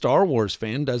 Being a Star Wars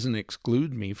fan doesn't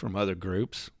exclude me from other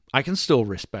groups. I can still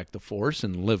respect the Force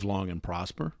and live long and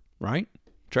prosper, right,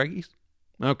 Trekkies?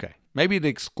 Okay, maybe it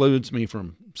excludes me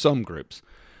from some groups.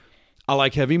 I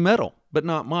like heavy metal, but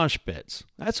not mosh pits.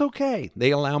 That's okay.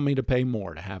 They allow me to pay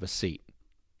more to have a seat.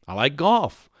 I like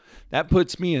golf. That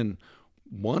puts me in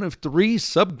one of 3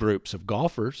 subgroups of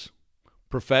golfers.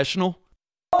 Professional.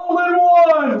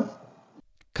 Hole-in-one.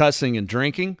 Cussing and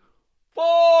drinking.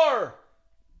 4.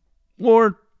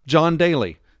 Or John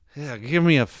Daly. Yeah, give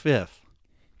me a 5th.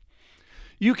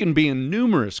 You can be in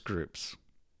numerous groups.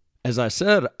 As I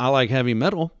said, I like heavy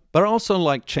metal, but I also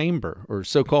like chamber or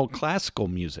so-called classical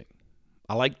music.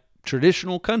 I like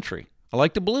traditional country. I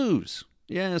like the blues.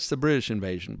 Yeah, it's the British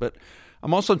invasion, but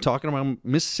I'm also talking about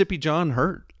Mississippi John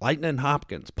Hurt, Lightning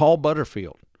Hopkins, Paul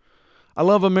Butterfield. I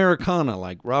love Americana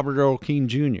like Robert Earl Keen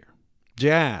Jr.,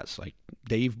 jazz like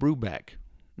Dave Brubeck,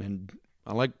 and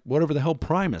I like whatever the hell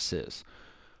Primus is.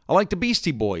 I like the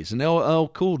Beastie Boys and LL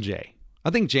Cool J.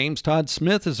 I think James Todd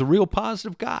Smith is a real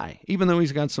positive guy, even though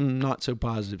he's got some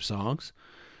not-so-positive songs.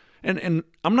 And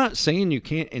I'm not saying you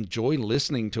can't enjoy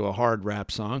listening to a hard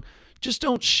rap song. Just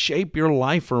don't shape your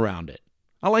life around it.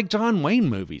 I like John Wayne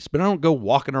movies, but I don't go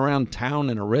walking around town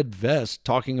in a red vest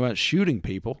talking about shooting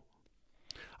people.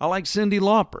 I like Cyndi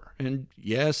Lauper, and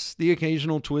yes, the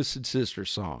occasional Twisted Sister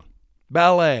song.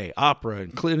 Ballet, opera,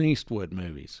 and Clint Eastwood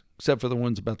movies, except for the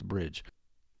ones about the bridge.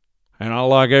 And I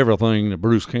like everything that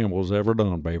Bruce Campbell's ever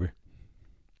done, baby.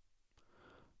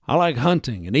 I like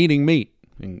hunting and eating meat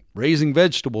and raising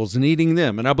vegetables and eating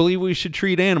them, and I believe we should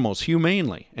treat animals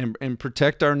humanely and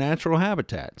protect our natural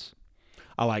habitats.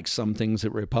 I like some things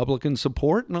that Republicans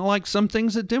support, and I like some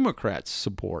things that Democrats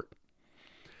support.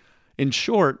 In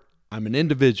short, I'm an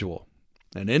individual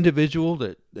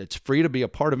that's free to be a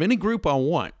part of any group I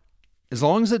want, as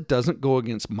long as it doesn't go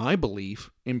against my belief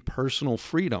in personal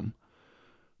freedom,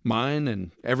 mine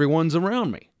and everyone's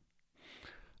around me.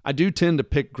 I do tend to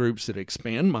pick groups that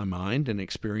expand my mind and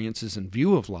experiences and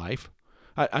view of life.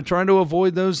 I try to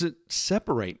avoid those that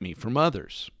separate me from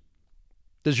others.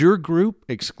 Does your group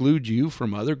exclude you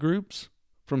from other groups,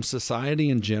 from society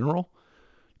in general?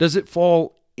 Does it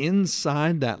fall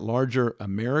inside that larger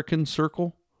American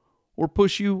circle or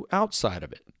push you outside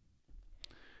of it?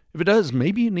 If it does,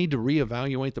 maybe you need to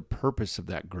reevaluate the purpose of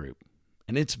that group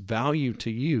and its value to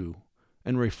you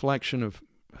and reflection of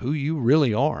who you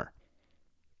really are.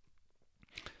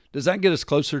 Does that get us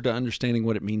closer to understanding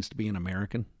what it means to be an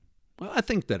American? Well, I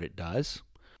think that it does.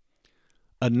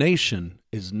 A nation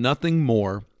is nothing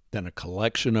more than a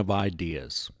collection of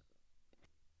ideas.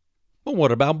 But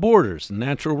what about borders and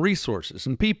natural resources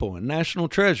and people and national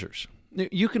treasures?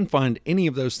 You can find any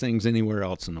of those things anywhere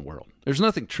else in the world. There's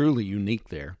nothing truly unique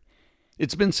there.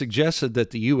 It's been suggested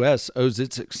that the U.S. owes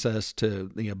its success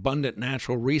to the abundant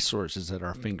natural resources at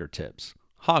our fingertips.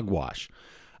 Hogwash.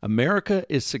 America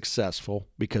is successful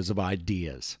because of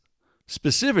ideas.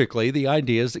 Specifically, the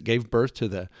ideas that gave birth to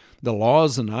the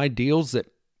laws and ideals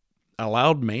that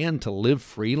allowed man to live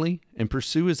freely and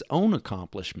pursue his own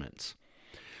accomplishments.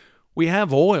 We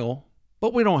have oil,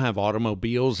 but we don't have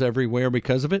automobiles everywhere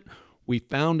because of it. We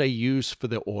found a use for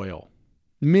the oil.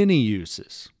 Many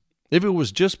uses. If it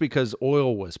was just because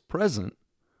oil was present,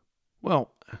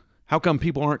 well, how come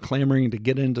people aren't clamoring to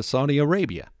get into Saudi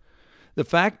Arabia? The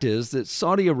fact is that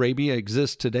Saudi Arabia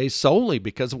exists today solely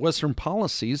because Western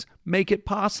policies make it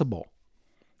possible.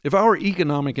 If our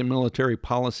economic and military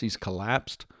policies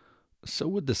collapsed, so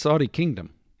would the Saudi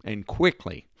kingdom, and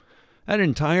quickly. That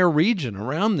entire region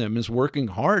around them is working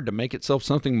hard to make itself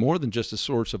something more than just a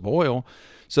source of oil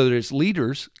so that its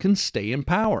leaders can stay in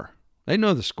power. They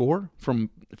know the score, from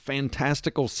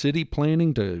fantastical city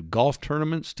planning to golf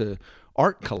tournaments to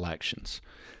art collections.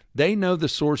 They know the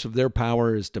source of their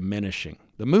power is diminishing.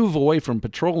 The move away from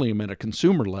petroleum at a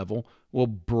consumer level will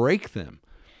break them.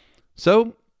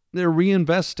 So they're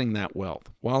reinvesting that wealth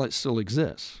while it still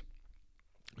exists.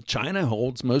 China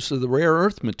holds most of the rare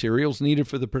earth materials needed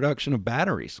for the production of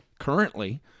batteries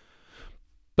currently,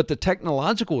 but the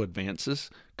technological advances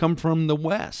come from the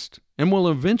West and will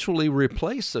eventually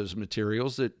replace those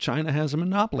materials that China has a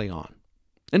monopoly on.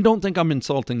 And don't think I'm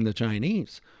insulting the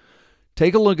Chinese.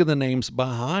 Take a look at the names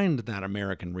behind that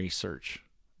American research.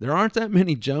 There aren't that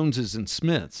many Joneses and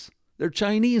Smiths. They're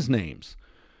Chinese names.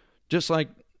 Just like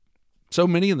so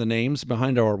many of the names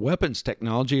behind our weapons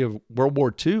technology of World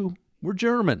War II were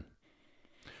German.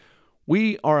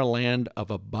 We are a land of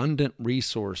abundant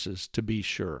resources, to be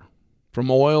sure.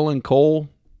 From oil and coal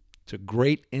to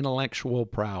great intellectual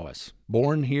prowess,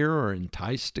 born here or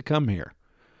enticed to come here.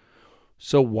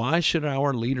 So why should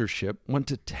our leadership want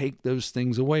to take those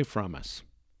things away from us?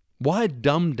 Why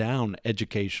dumb down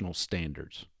educational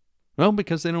standards? Well,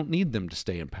 because they don't need them to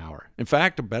stay in power. In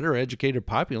fact, a better educated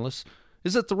populace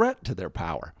is a threat to their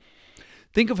power.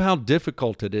 Think of how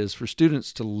difficult it is for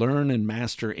students to learn and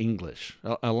master English,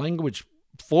 a language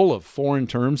full of foreign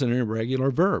terms and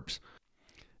irregular verbs.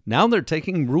 Now they're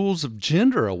taking rules of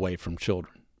gender away from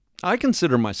children. I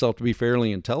consider myself to be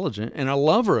fairly intelligent and a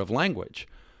lover of language.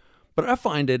 But I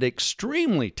find it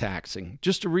extremely taxing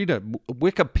just to read a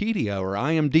Wikipedia or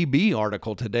IMDb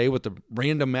article today with the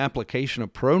random application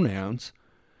of pronouns.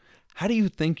 How do you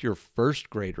think your first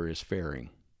grader is faring?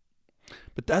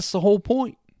 But that's the whole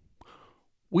point.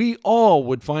 We all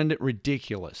would find it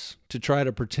ridiculous to try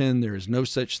to pretend there is no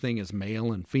such thing as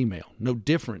male and female, no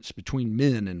difference between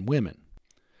men and women.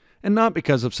 And not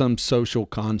because of some social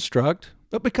construct,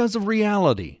 but because of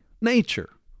reality, nature,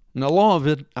 and the law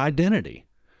of identity.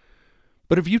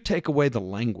 But if you take away the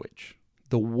language,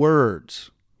 the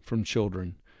words from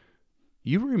children,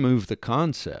 you remove the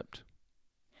concept.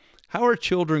 How are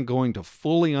children going to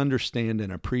fully understand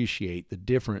and appreciate the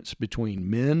difference between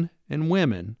men and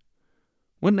women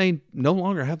when they no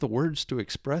longer have the words to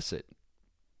express it?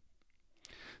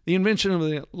 The invention of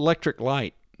the electric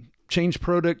light changed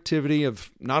productivity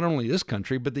of not only this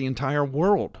country, but the entire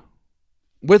world.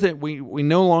 With it, we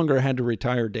no longer had to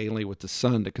retire daily with the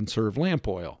sun to conserve lamp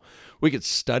oil. We could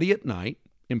study at night,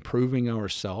 improving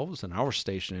ourselves and our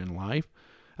station in life.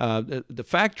 The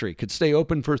factory could stay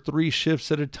open for 3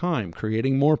 shifts at a time,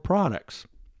 creating more products.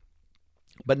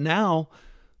 But now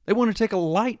they want to take a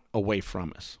light away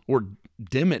from us or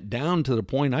dim it down to the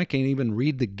point I can't even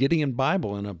read the Gideon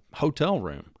Bible in a hotel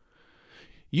room.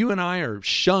 You and I are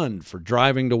shunned for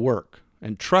driving to work.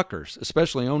 And truckers,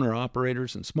 especially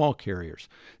owner-operators and small carriers,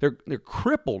 they're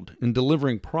crippled in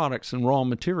delivering products and raw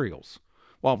materials,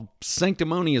 while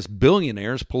sanctimonious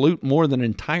billionaires pollute more than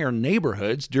entire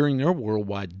neighborhoods during their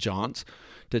worldwide jaunts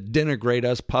to denigrate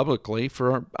us publicly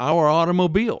for our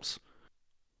automobiles.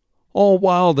 All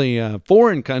while the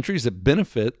foreign countries that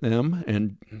benefit them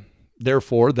and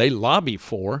therefore they lobby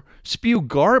for, spew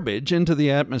garbage into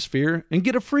the atmosphere and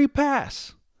get a free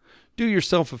pass. Do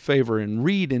yourself a favor and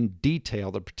read in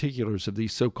detail the particulars of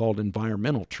these so-called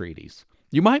environmental treaties.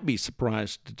 You might be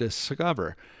surprised to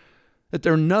discover that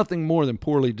they're nothing more than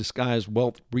poorly disguised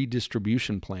wealth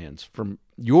redistribution plans from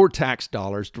your tax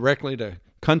dollars directly to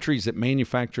countries that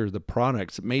manufacture the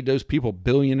products that made those people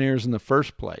billionaires in the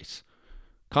first place.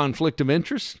 Conflict of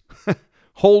interest?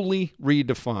 Wholly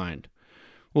redefined.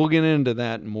 We'll get into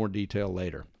that in more detail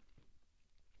later.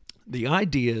 The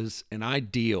ideas and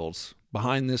ideals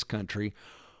behind this country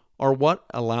are what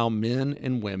allow men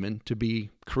and women to be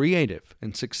creative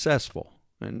and successful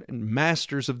and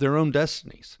masters of their own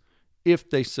destinies, if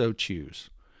they so choose.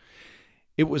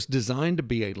 It was designed to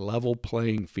be a level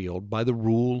playing field by the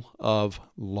rule of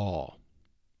law.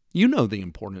 You know the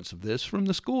importance of this from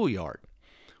the schoolyard.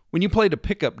 When you played a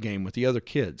pickup game with the other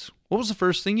kids, what was the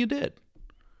first thing you did?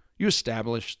 You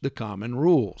established the common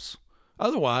rules.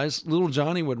 Otherwise, little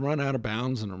Johnny would run out of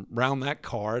bounds and around that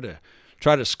car to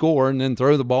try to score and then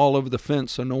throw the ball over the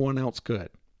fence so no one else could.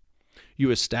 You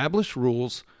established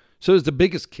rules so as the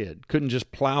biggest kid couldn't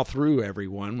just plow through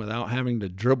everyone without having to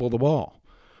dribble the ball.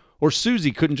 Or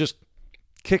Susie couldn't just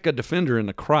kick a defender in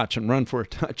the crotch and run for a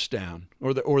touchdown.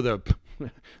 Or the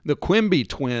Quimby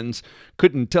twins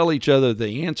couldn't tell each other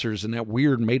the answers in that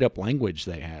weird made-up language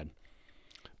they had.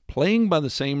 Playing by the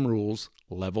same rules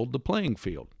leveled the playing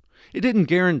field. It didn't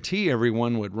guarantee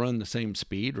everyone would run the same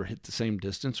speed or hit the same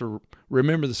distance or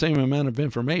remember the same amount of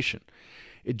information.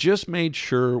 It just made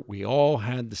sure we all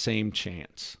had the same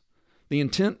chance. The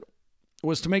intent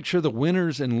was to make sure the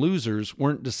winners and losers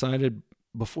weren't decided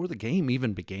before the game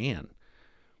even began,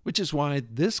 which is why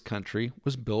this country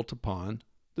was built upon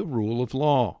the rule of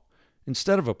law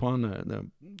instead of upon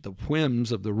the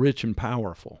whims of the rich and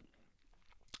powerful.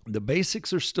 The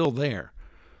basics are still there,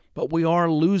 but we are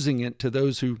losing it to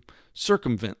those who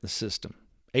circumvent the system,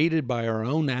 aided by our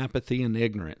own apathy and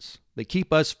ignorance. They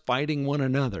keep us fighting one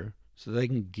another so they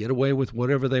can get away with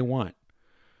whatever they want.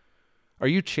 Are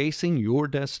you chasing your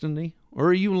destiny, or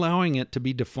are you allowing it to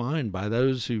be defined by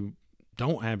those who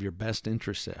don't have your best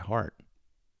interests at heart?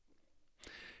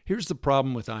 Here's the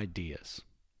problem with ideas.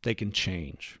 They can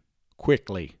change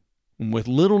quickly and with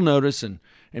little notice and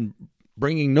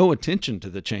bringing no attention to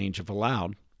the change if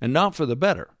allowed, and not for the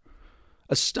better.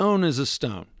 A stone is a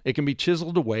stone. It can be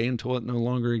chiseled away until it no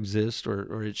longer exists,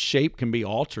 or its shape can be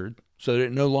altered so that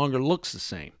it no longer looks the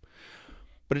same.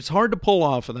 But it's hard to pull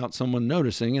off without someone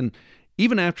noticing, and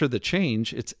even after the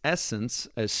change, its essence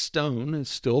as stone is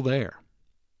still there.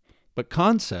 But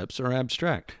concepts are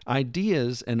abstract.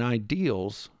 Ideas and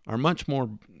ideals are much more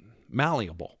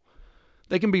malleable.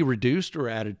 They can be reduced or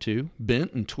added to,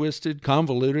 bent and twisted,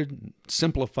 convoluted,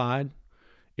 simplified,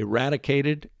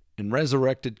 eradicated, and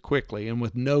resurrected quickly and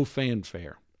with no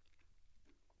fanfare.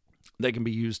 They can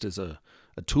be used as a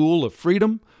tool of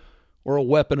freedom or a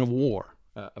weapon of war,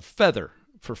 a feather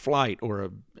for flight or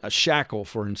a shackle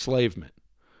for enslavement.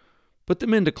 Put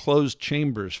them into closed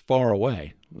chambers far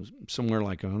away, somewhere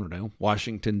like,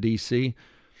 Washington, D.C.,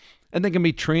 and they can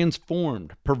be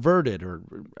transformed, perverted, or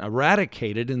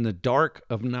eradicated in the dark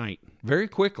of night very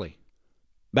quickly.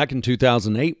 Back in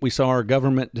 2008, we saw our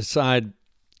government decide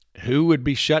who would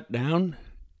be shut down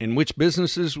and which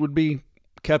businesses would be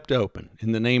kept open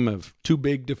in the name of too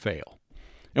big to fail.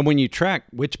 And when you track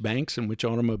which banks and which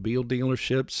automobile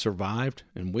dealerships survived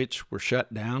and which were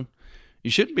shut down,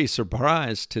 you shouldn't be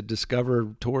surprised to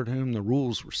discover toward whom the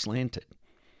rules were slanted.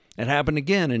 It happened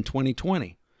again in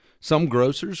 2020. Some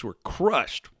grocers were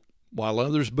crushed while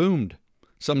others boomed.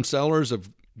 Some sellers of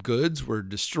goods were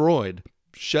destroyed,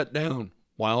 shut down,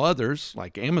 while others,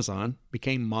 like Amazon,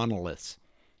 became monoliths.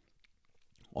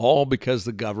 All because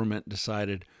the government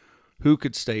decided who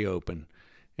could stay open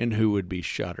and who would be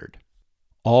shuttered.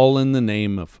 All in the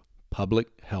name of public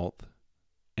health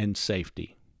and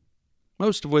safety,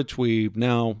 most of which we've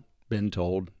now been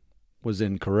told was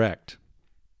incorrect.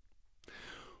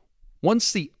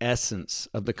 Once the essence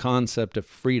of the concept of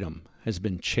freedom has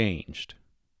been changed,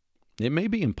 it may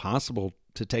be impossible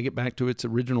to take it back to its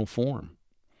original form.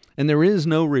 And there is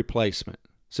no replacement,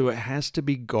 so it has to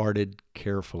be guarded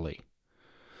carefully.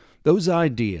 Those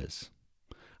ideals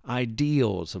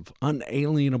of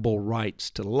unalienable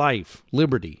rights to life,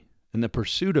 liberty, and the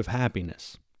pursuit of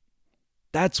happiness,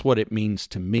 that's what it means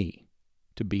to me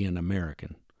to be an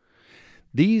American.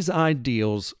 These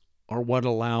ideals are what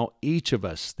allow each of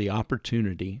us the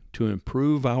opportunity to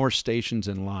improve our stations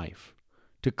in life,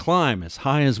 to climb as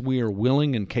high as we are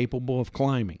willing and capable of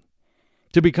climbing,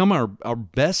 to become our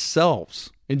best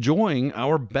selves, enjoying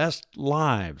our best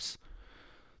lives.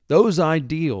 Those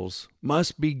ideals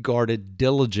must be guarded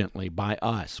diligently by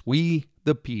us, we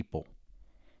the people.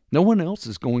 No one else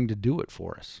is going to do it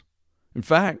for us. In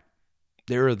fact,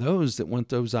 there are those that want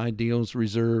those ideals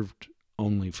reserved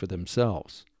only for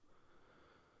themselves.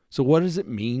 So what does it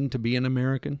mean to be an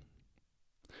American?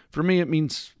 For me, it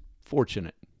means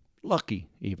fortunate, lucky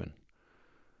even.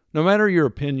 No matter your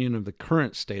opinion of the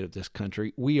current state of this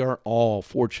country, we are all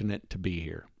fortunate to be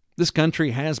here. This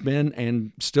country has been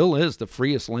and still is the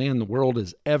freest land the world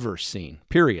has ever seen,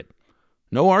 period.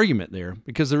 No argument there,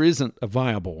 because there isn't a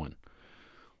viable one.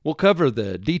 We'll cover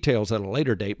the details at a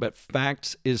later date, but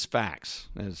facts is facts,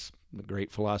 as the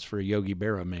great philosopher Yogi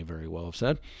Berra may very well have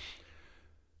said.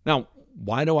 Now,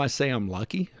 why do I say I'm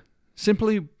lucky?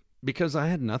 Simply because I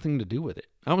had nothing to do with it.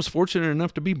 I was fortunate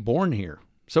enough to be born here.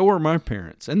 So were my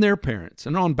parents and their parents,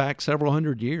 and on back several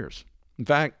hundred years. In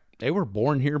fact, they were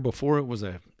born here before it was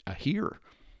a here.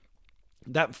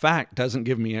 That fact doesn't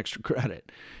give me extra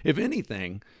credit. If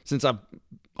anything, since I've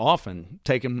often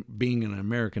taken being an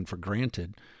American for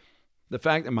granted, the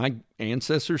fact that my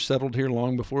ancestors settled here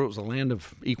long before it was a land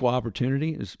of equal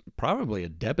opportunity is probably a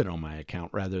debit on my account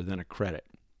rather than a credit.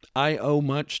 I owe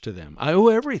much to them. I owe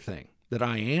everything that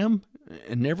I am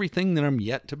and everything that I'm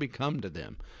yet to become to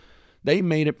them. They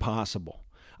made it possible.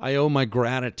 I owe my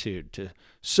gratitude to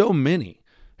so many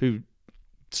who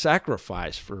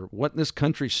sacrificed for what this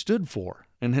country stood for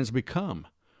and has become.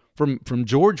 From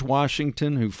George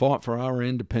Washington, who fought for our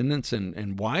independence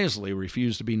and wisely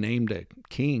refused to be named a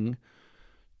king,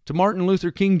 to Martin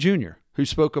Luther King Jr., who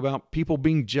spoke about people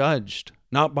being judged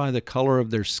not by the color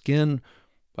of their skin,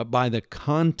 but by the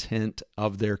content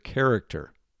of their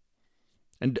character.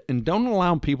 And don't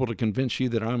allow people to convince you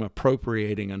that I'm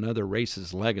appropriating another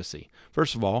race's legacy.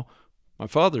 First of all, my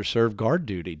father served guard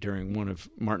duty during one of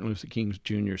Martin Luther King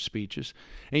Jr.'s speeches,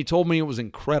 and he told me it was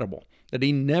incredible that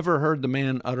he never heard the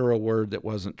man utter a word that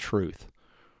wasn't truth.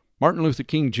 Martin Luther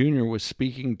King Jr. was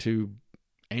speaking to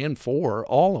and for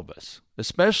all of us,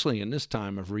 especially in this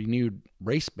time of renewed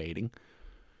race baiting.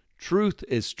 Truth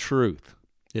is truth.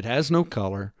 It has no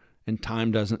color, and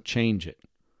time doesn't change it.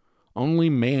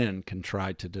 Only man can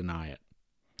try to deny it.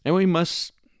 And we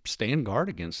must stand guard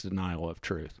against denial of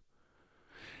truth.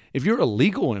 If you're a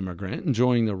legal immigrant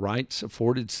enjoying the rights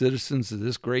afforded citizens of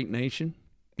this great nation,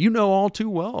 you know all too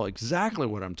well exactly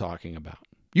what I'm talking about.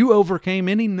 You overcame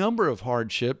any number of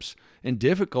hardships and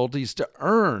difficulties to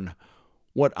earn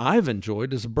what I've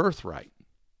enjoyed as a birthright.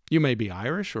 You may be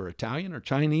Irish or Italian or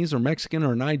Chinese or Mexican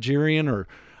or Nigerian or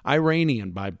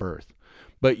Iranian by birth,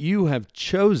 but you have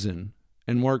chosen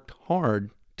and worked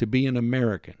hard to be an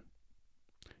American.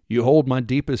 You hold my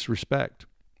deepest respect.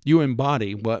 You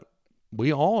embody what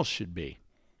we all should be.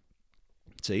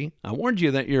 See, I warned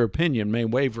you that your opinion may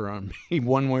waver on me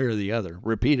one way or the other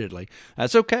repeatedly.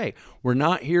 That's okay. We're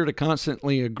not here to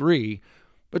constantly agree,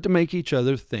 but to make each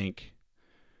other think.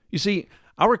 You see,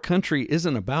 our country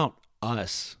isn't about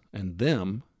us and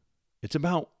them. It's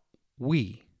about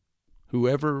we,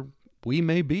 whoever we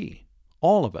may be,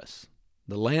 all of us.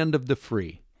 The land of the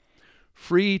free,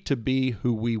 free to be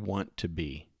who we want to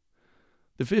be.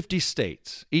 The 50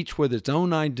 states, each with its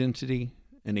own identity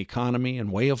and economy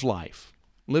and way of life,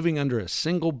 living under a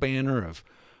single banner of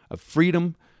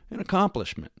freedom and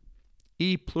accomplishment.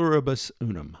 E pluribus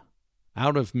unum,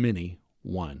 out of many,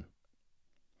 one.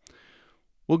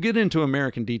 We'll get into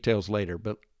American details later,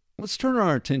 but let's turn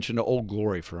our attention to Old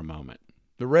Glory for a moment.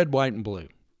 The red, white, and blue.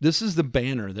 This is the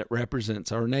banner that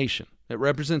represents our nation. It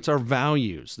represents our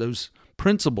values, those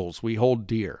principles we hold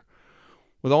dear.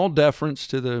 With all deference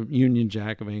to the Union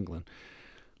Jack of England,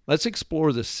 let's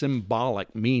explore the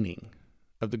symbolic meaning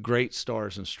of the great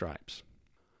stars and stripes.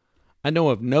 I know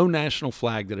of no national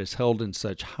flag that is held in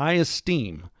such high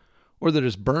esteem or that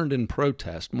is burned in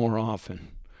protest more often.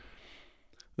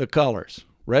 The colors,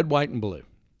 red, white, and blue.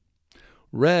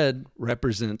 Red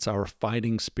represents our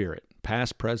fighting spirit,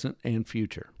 past, present, and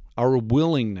future. Our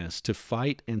willingness to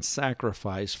fight and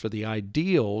sacrifice for the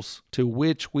ideals to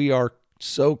which we are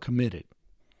so committed.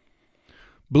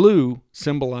 Blue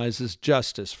symbolizes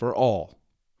justice for all,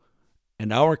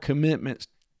 and our commitment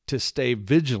to stay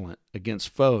vigilant against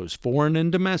foes, foreign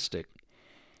and domestic,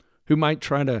 who might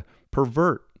try to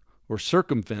pervert or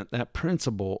circumvent that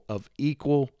principle of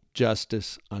equal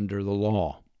justice under the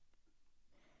law.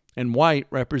 And white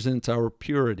represents our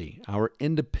purity, our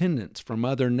independence from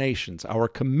other nations, our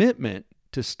commitment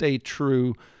to stay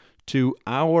true to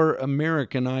our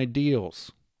American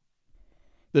ideals.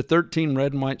 The 13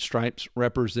 red and white stripes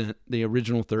represent the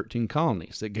original 13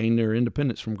 colonies that gained their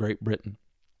independence from Great Britain.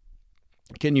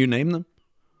 Can you name them?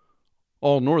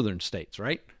 All northern states,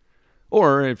 right?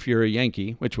 Or if you're a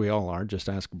Yankee, which we all are, just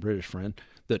ask a British friend,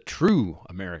 the true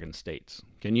American states.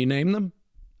 Can you name them?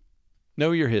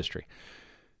 Know your history.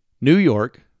 New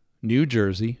York, New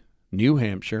Jersey, New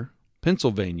Hampshire,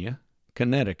 Pennsylvania,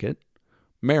 Connecticut,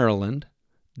 Maryland,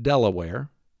 Delaware,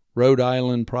 Rhode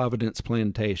Island Providence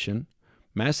Plantation,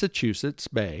 Massachusetts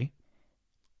Bay,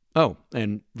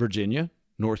 and Virginia,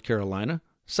 North Carolina,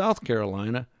 South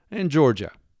Carolina, and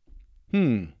Georgia.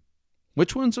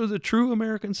 Which ones are the true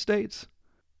American states?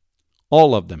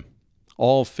 All of them.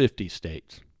 All 50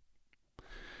 states.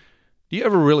 Do you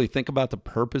ever really think about the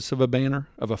purpose of a banner,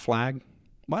 of a flag?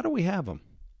 Why do we have them?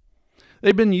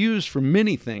 They've been used for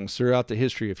many things throughout the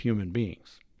history of human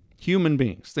beings. Human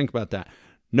beings, think about that.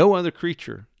 No other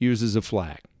creature uses a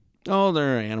flag. Oh,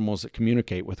 there are animals that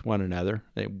communicate with one another.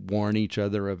 They warn each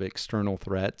other of external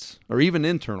threats or even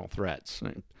internal threats.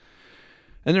 And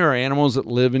there are animals that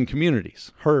live in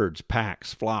communities, herds,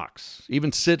 packs, flocks,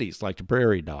 even cities like the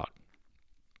prairie dog.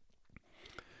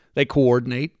 They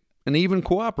coordinate and even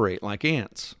cooperate like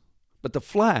ants. But the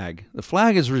flag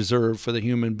is reserved for the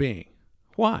human being.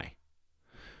 Why?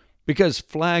 Because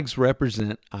flags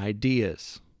represent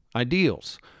ideals.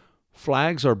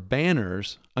 Flags are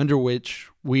banners under which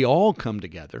we all come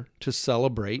together to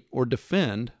celebrate or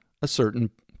defend a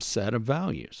certain set of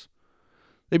values.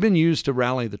 They've been used to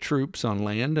rally the troops on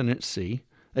land and at sea.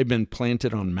 They've been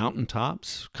planted on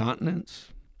mountaintops, continents,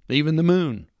 even the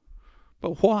moon.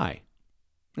 But why?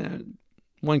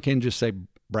 One can just say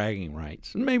bragging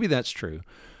rights, and maybe that's true.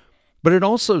 But it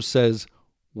also says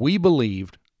we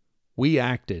believed, we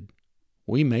acted,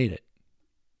 we made it.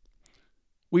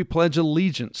 We pledge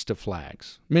allegiance to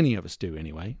flags. Many of us do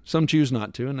anyway. Some choose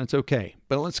not to, and that's okay.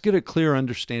 But let's get a clear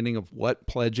understanding of what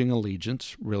pledging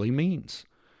allegiance really means.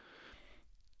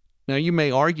 Now, you may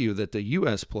argue that the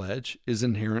U.S. pledge is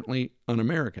inherently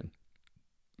un-American.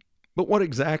 But what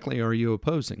exactly are you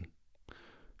opposing?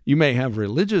 You may have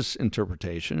religious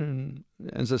interpretation,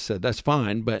 and as I said, that's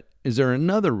fine, but is there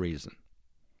another reason?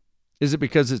 Is it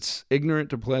because it's ignorant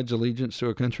to pledge allegiance to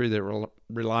a country that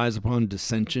relies upon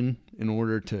dissension in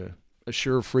order to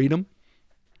assure freedom?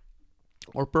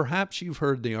 Or perhaps you've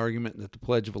heard the argument that the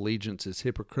Pledge of Allegiance is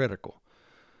hypocritical,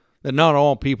 that not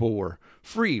all people were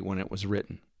free when it was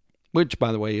written, which,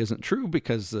 by the way, isn't true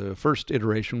because the first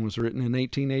iteration was written in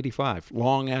 1885,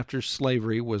 long after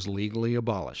slavery was legally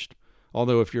abolished.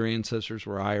 Although if your ancestors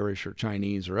were Irish or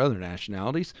Chinese or other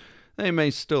nationalities, they may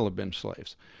still have been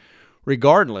slaves.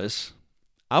 Regardless,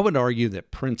 I would argue that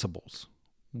principles,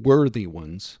 worthy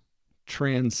ones,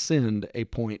 transcend a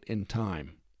point in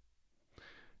time.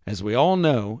 As we all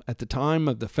know, at the time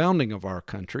of the founding of our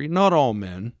country, not all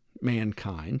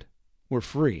mankind, were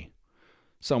free.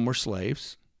 Some were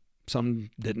slaves. Some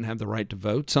didn't have the right to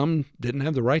vote. Some didn't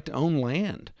have the right to own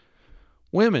land.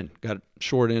 Women got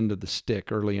short end of the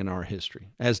stick early in our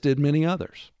history, as did many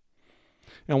others.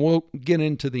 And we'll get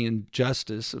into the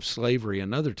injustice of slavery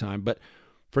another time, but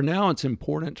for now it's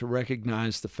important to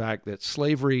recognize the fact that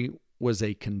slavery was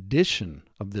a condition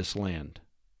of this land,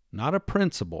 not a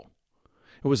principle.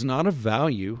 It was not a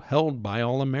value held by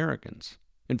all Americans.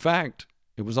 In fact,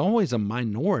 it was always a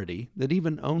minority that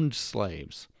even owned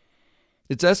slaves.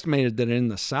 It's estimated that in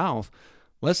the South,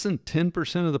 less than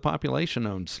 10% of the population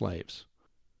owned slaves.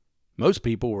 Most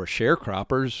people were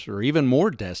sharecroppers or even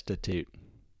more destitute.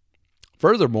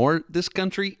 Furthermore, this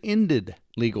country ended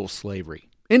legal slavery.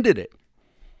 Ended it.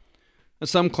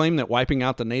 Some claim that wiping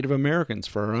out the Native Americans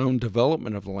for our own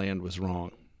development of the land was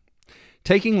wrong.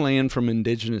 Taking land from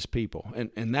indigenous people,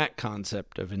 and that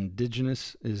concept of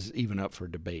indigenous is even up for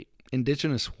debate.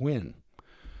 Indigenous when?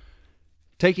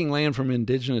 Taking land from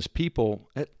indigenous people,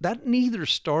 that neither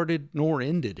started nor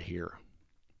ended here.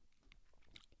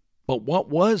 But what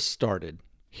was started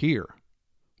here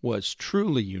was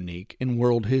truly unique in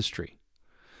world history.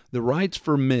 The rights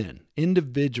for men,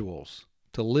 individuals,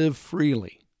 to live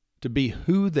freely, to be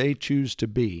who they choose to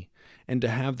be, and to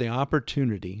have the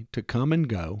opportunity to come and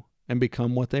go and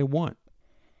become what they want.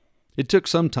 It took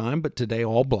some time, but today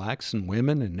all blacks and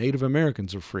women and Native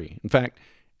Americans are free. In fact,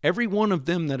 every one of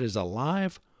them that is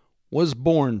alive was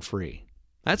born free.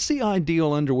 That's the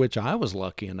ideal under which I was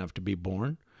lucky enough to be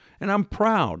born, and I'm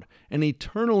proud and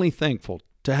eternally thankful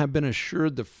to have been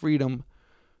assured the freedom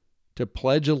to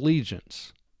pledge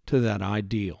allegiance to that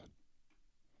ideal.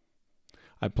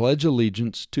 I pledge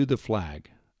allegiance to the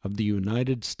flag of the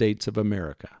United States of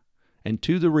America and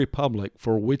to the republic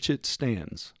for which it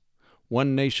stands,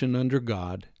 one nation under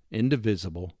God,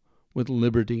 indivisible, with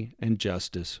liberty and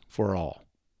justice for all.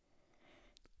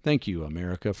 Thank you,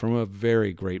 America, from a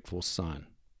very grateful son.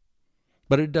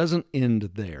 But it doesn't end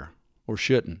there, or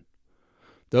shouldn't.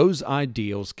 Those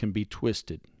ideals can be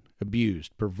twisted,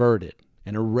 abused, perverted,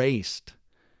 and erased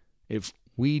if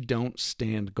we don't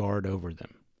stand guard over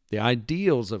them. The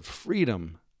ideals of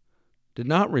freedom did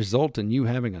not result in you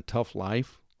having a tough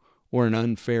life or an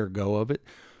unfair go of it.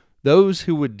 Those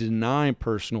who would deny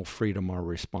personal freedom are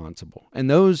responsible, and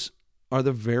those are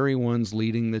the very ones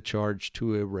leading the charge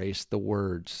to erase the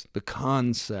words, the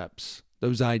concepts,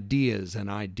 those ideas and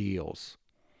ideals.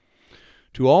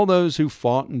 To all those who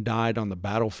fought and died on the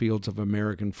battlefields of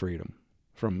American freedom,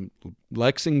 from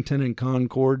Lexington and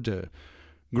Concord to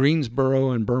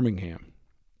Greensboro and Birmingham,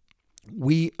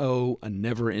 we owe a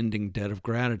never-ending debt of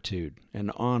gratitude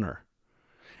and honor.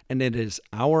 And it is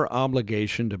our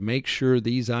obligation to make sure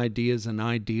these ideas and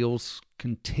ideals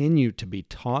continue to be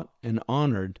taught and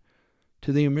honored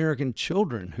to the American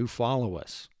children who follow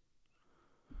us.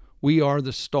 We are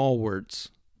the stalwarts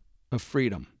of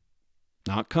freedom,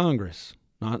 not Congress,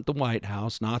 not the White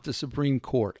House, not the Supreme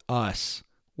Court, us,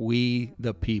 we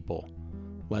the people,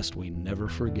 lest we never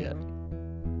forget.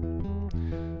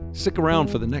 Stick around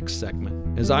for the next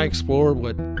segment as I explore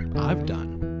what I've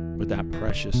done with that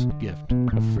precious gift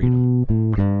of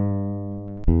freedom.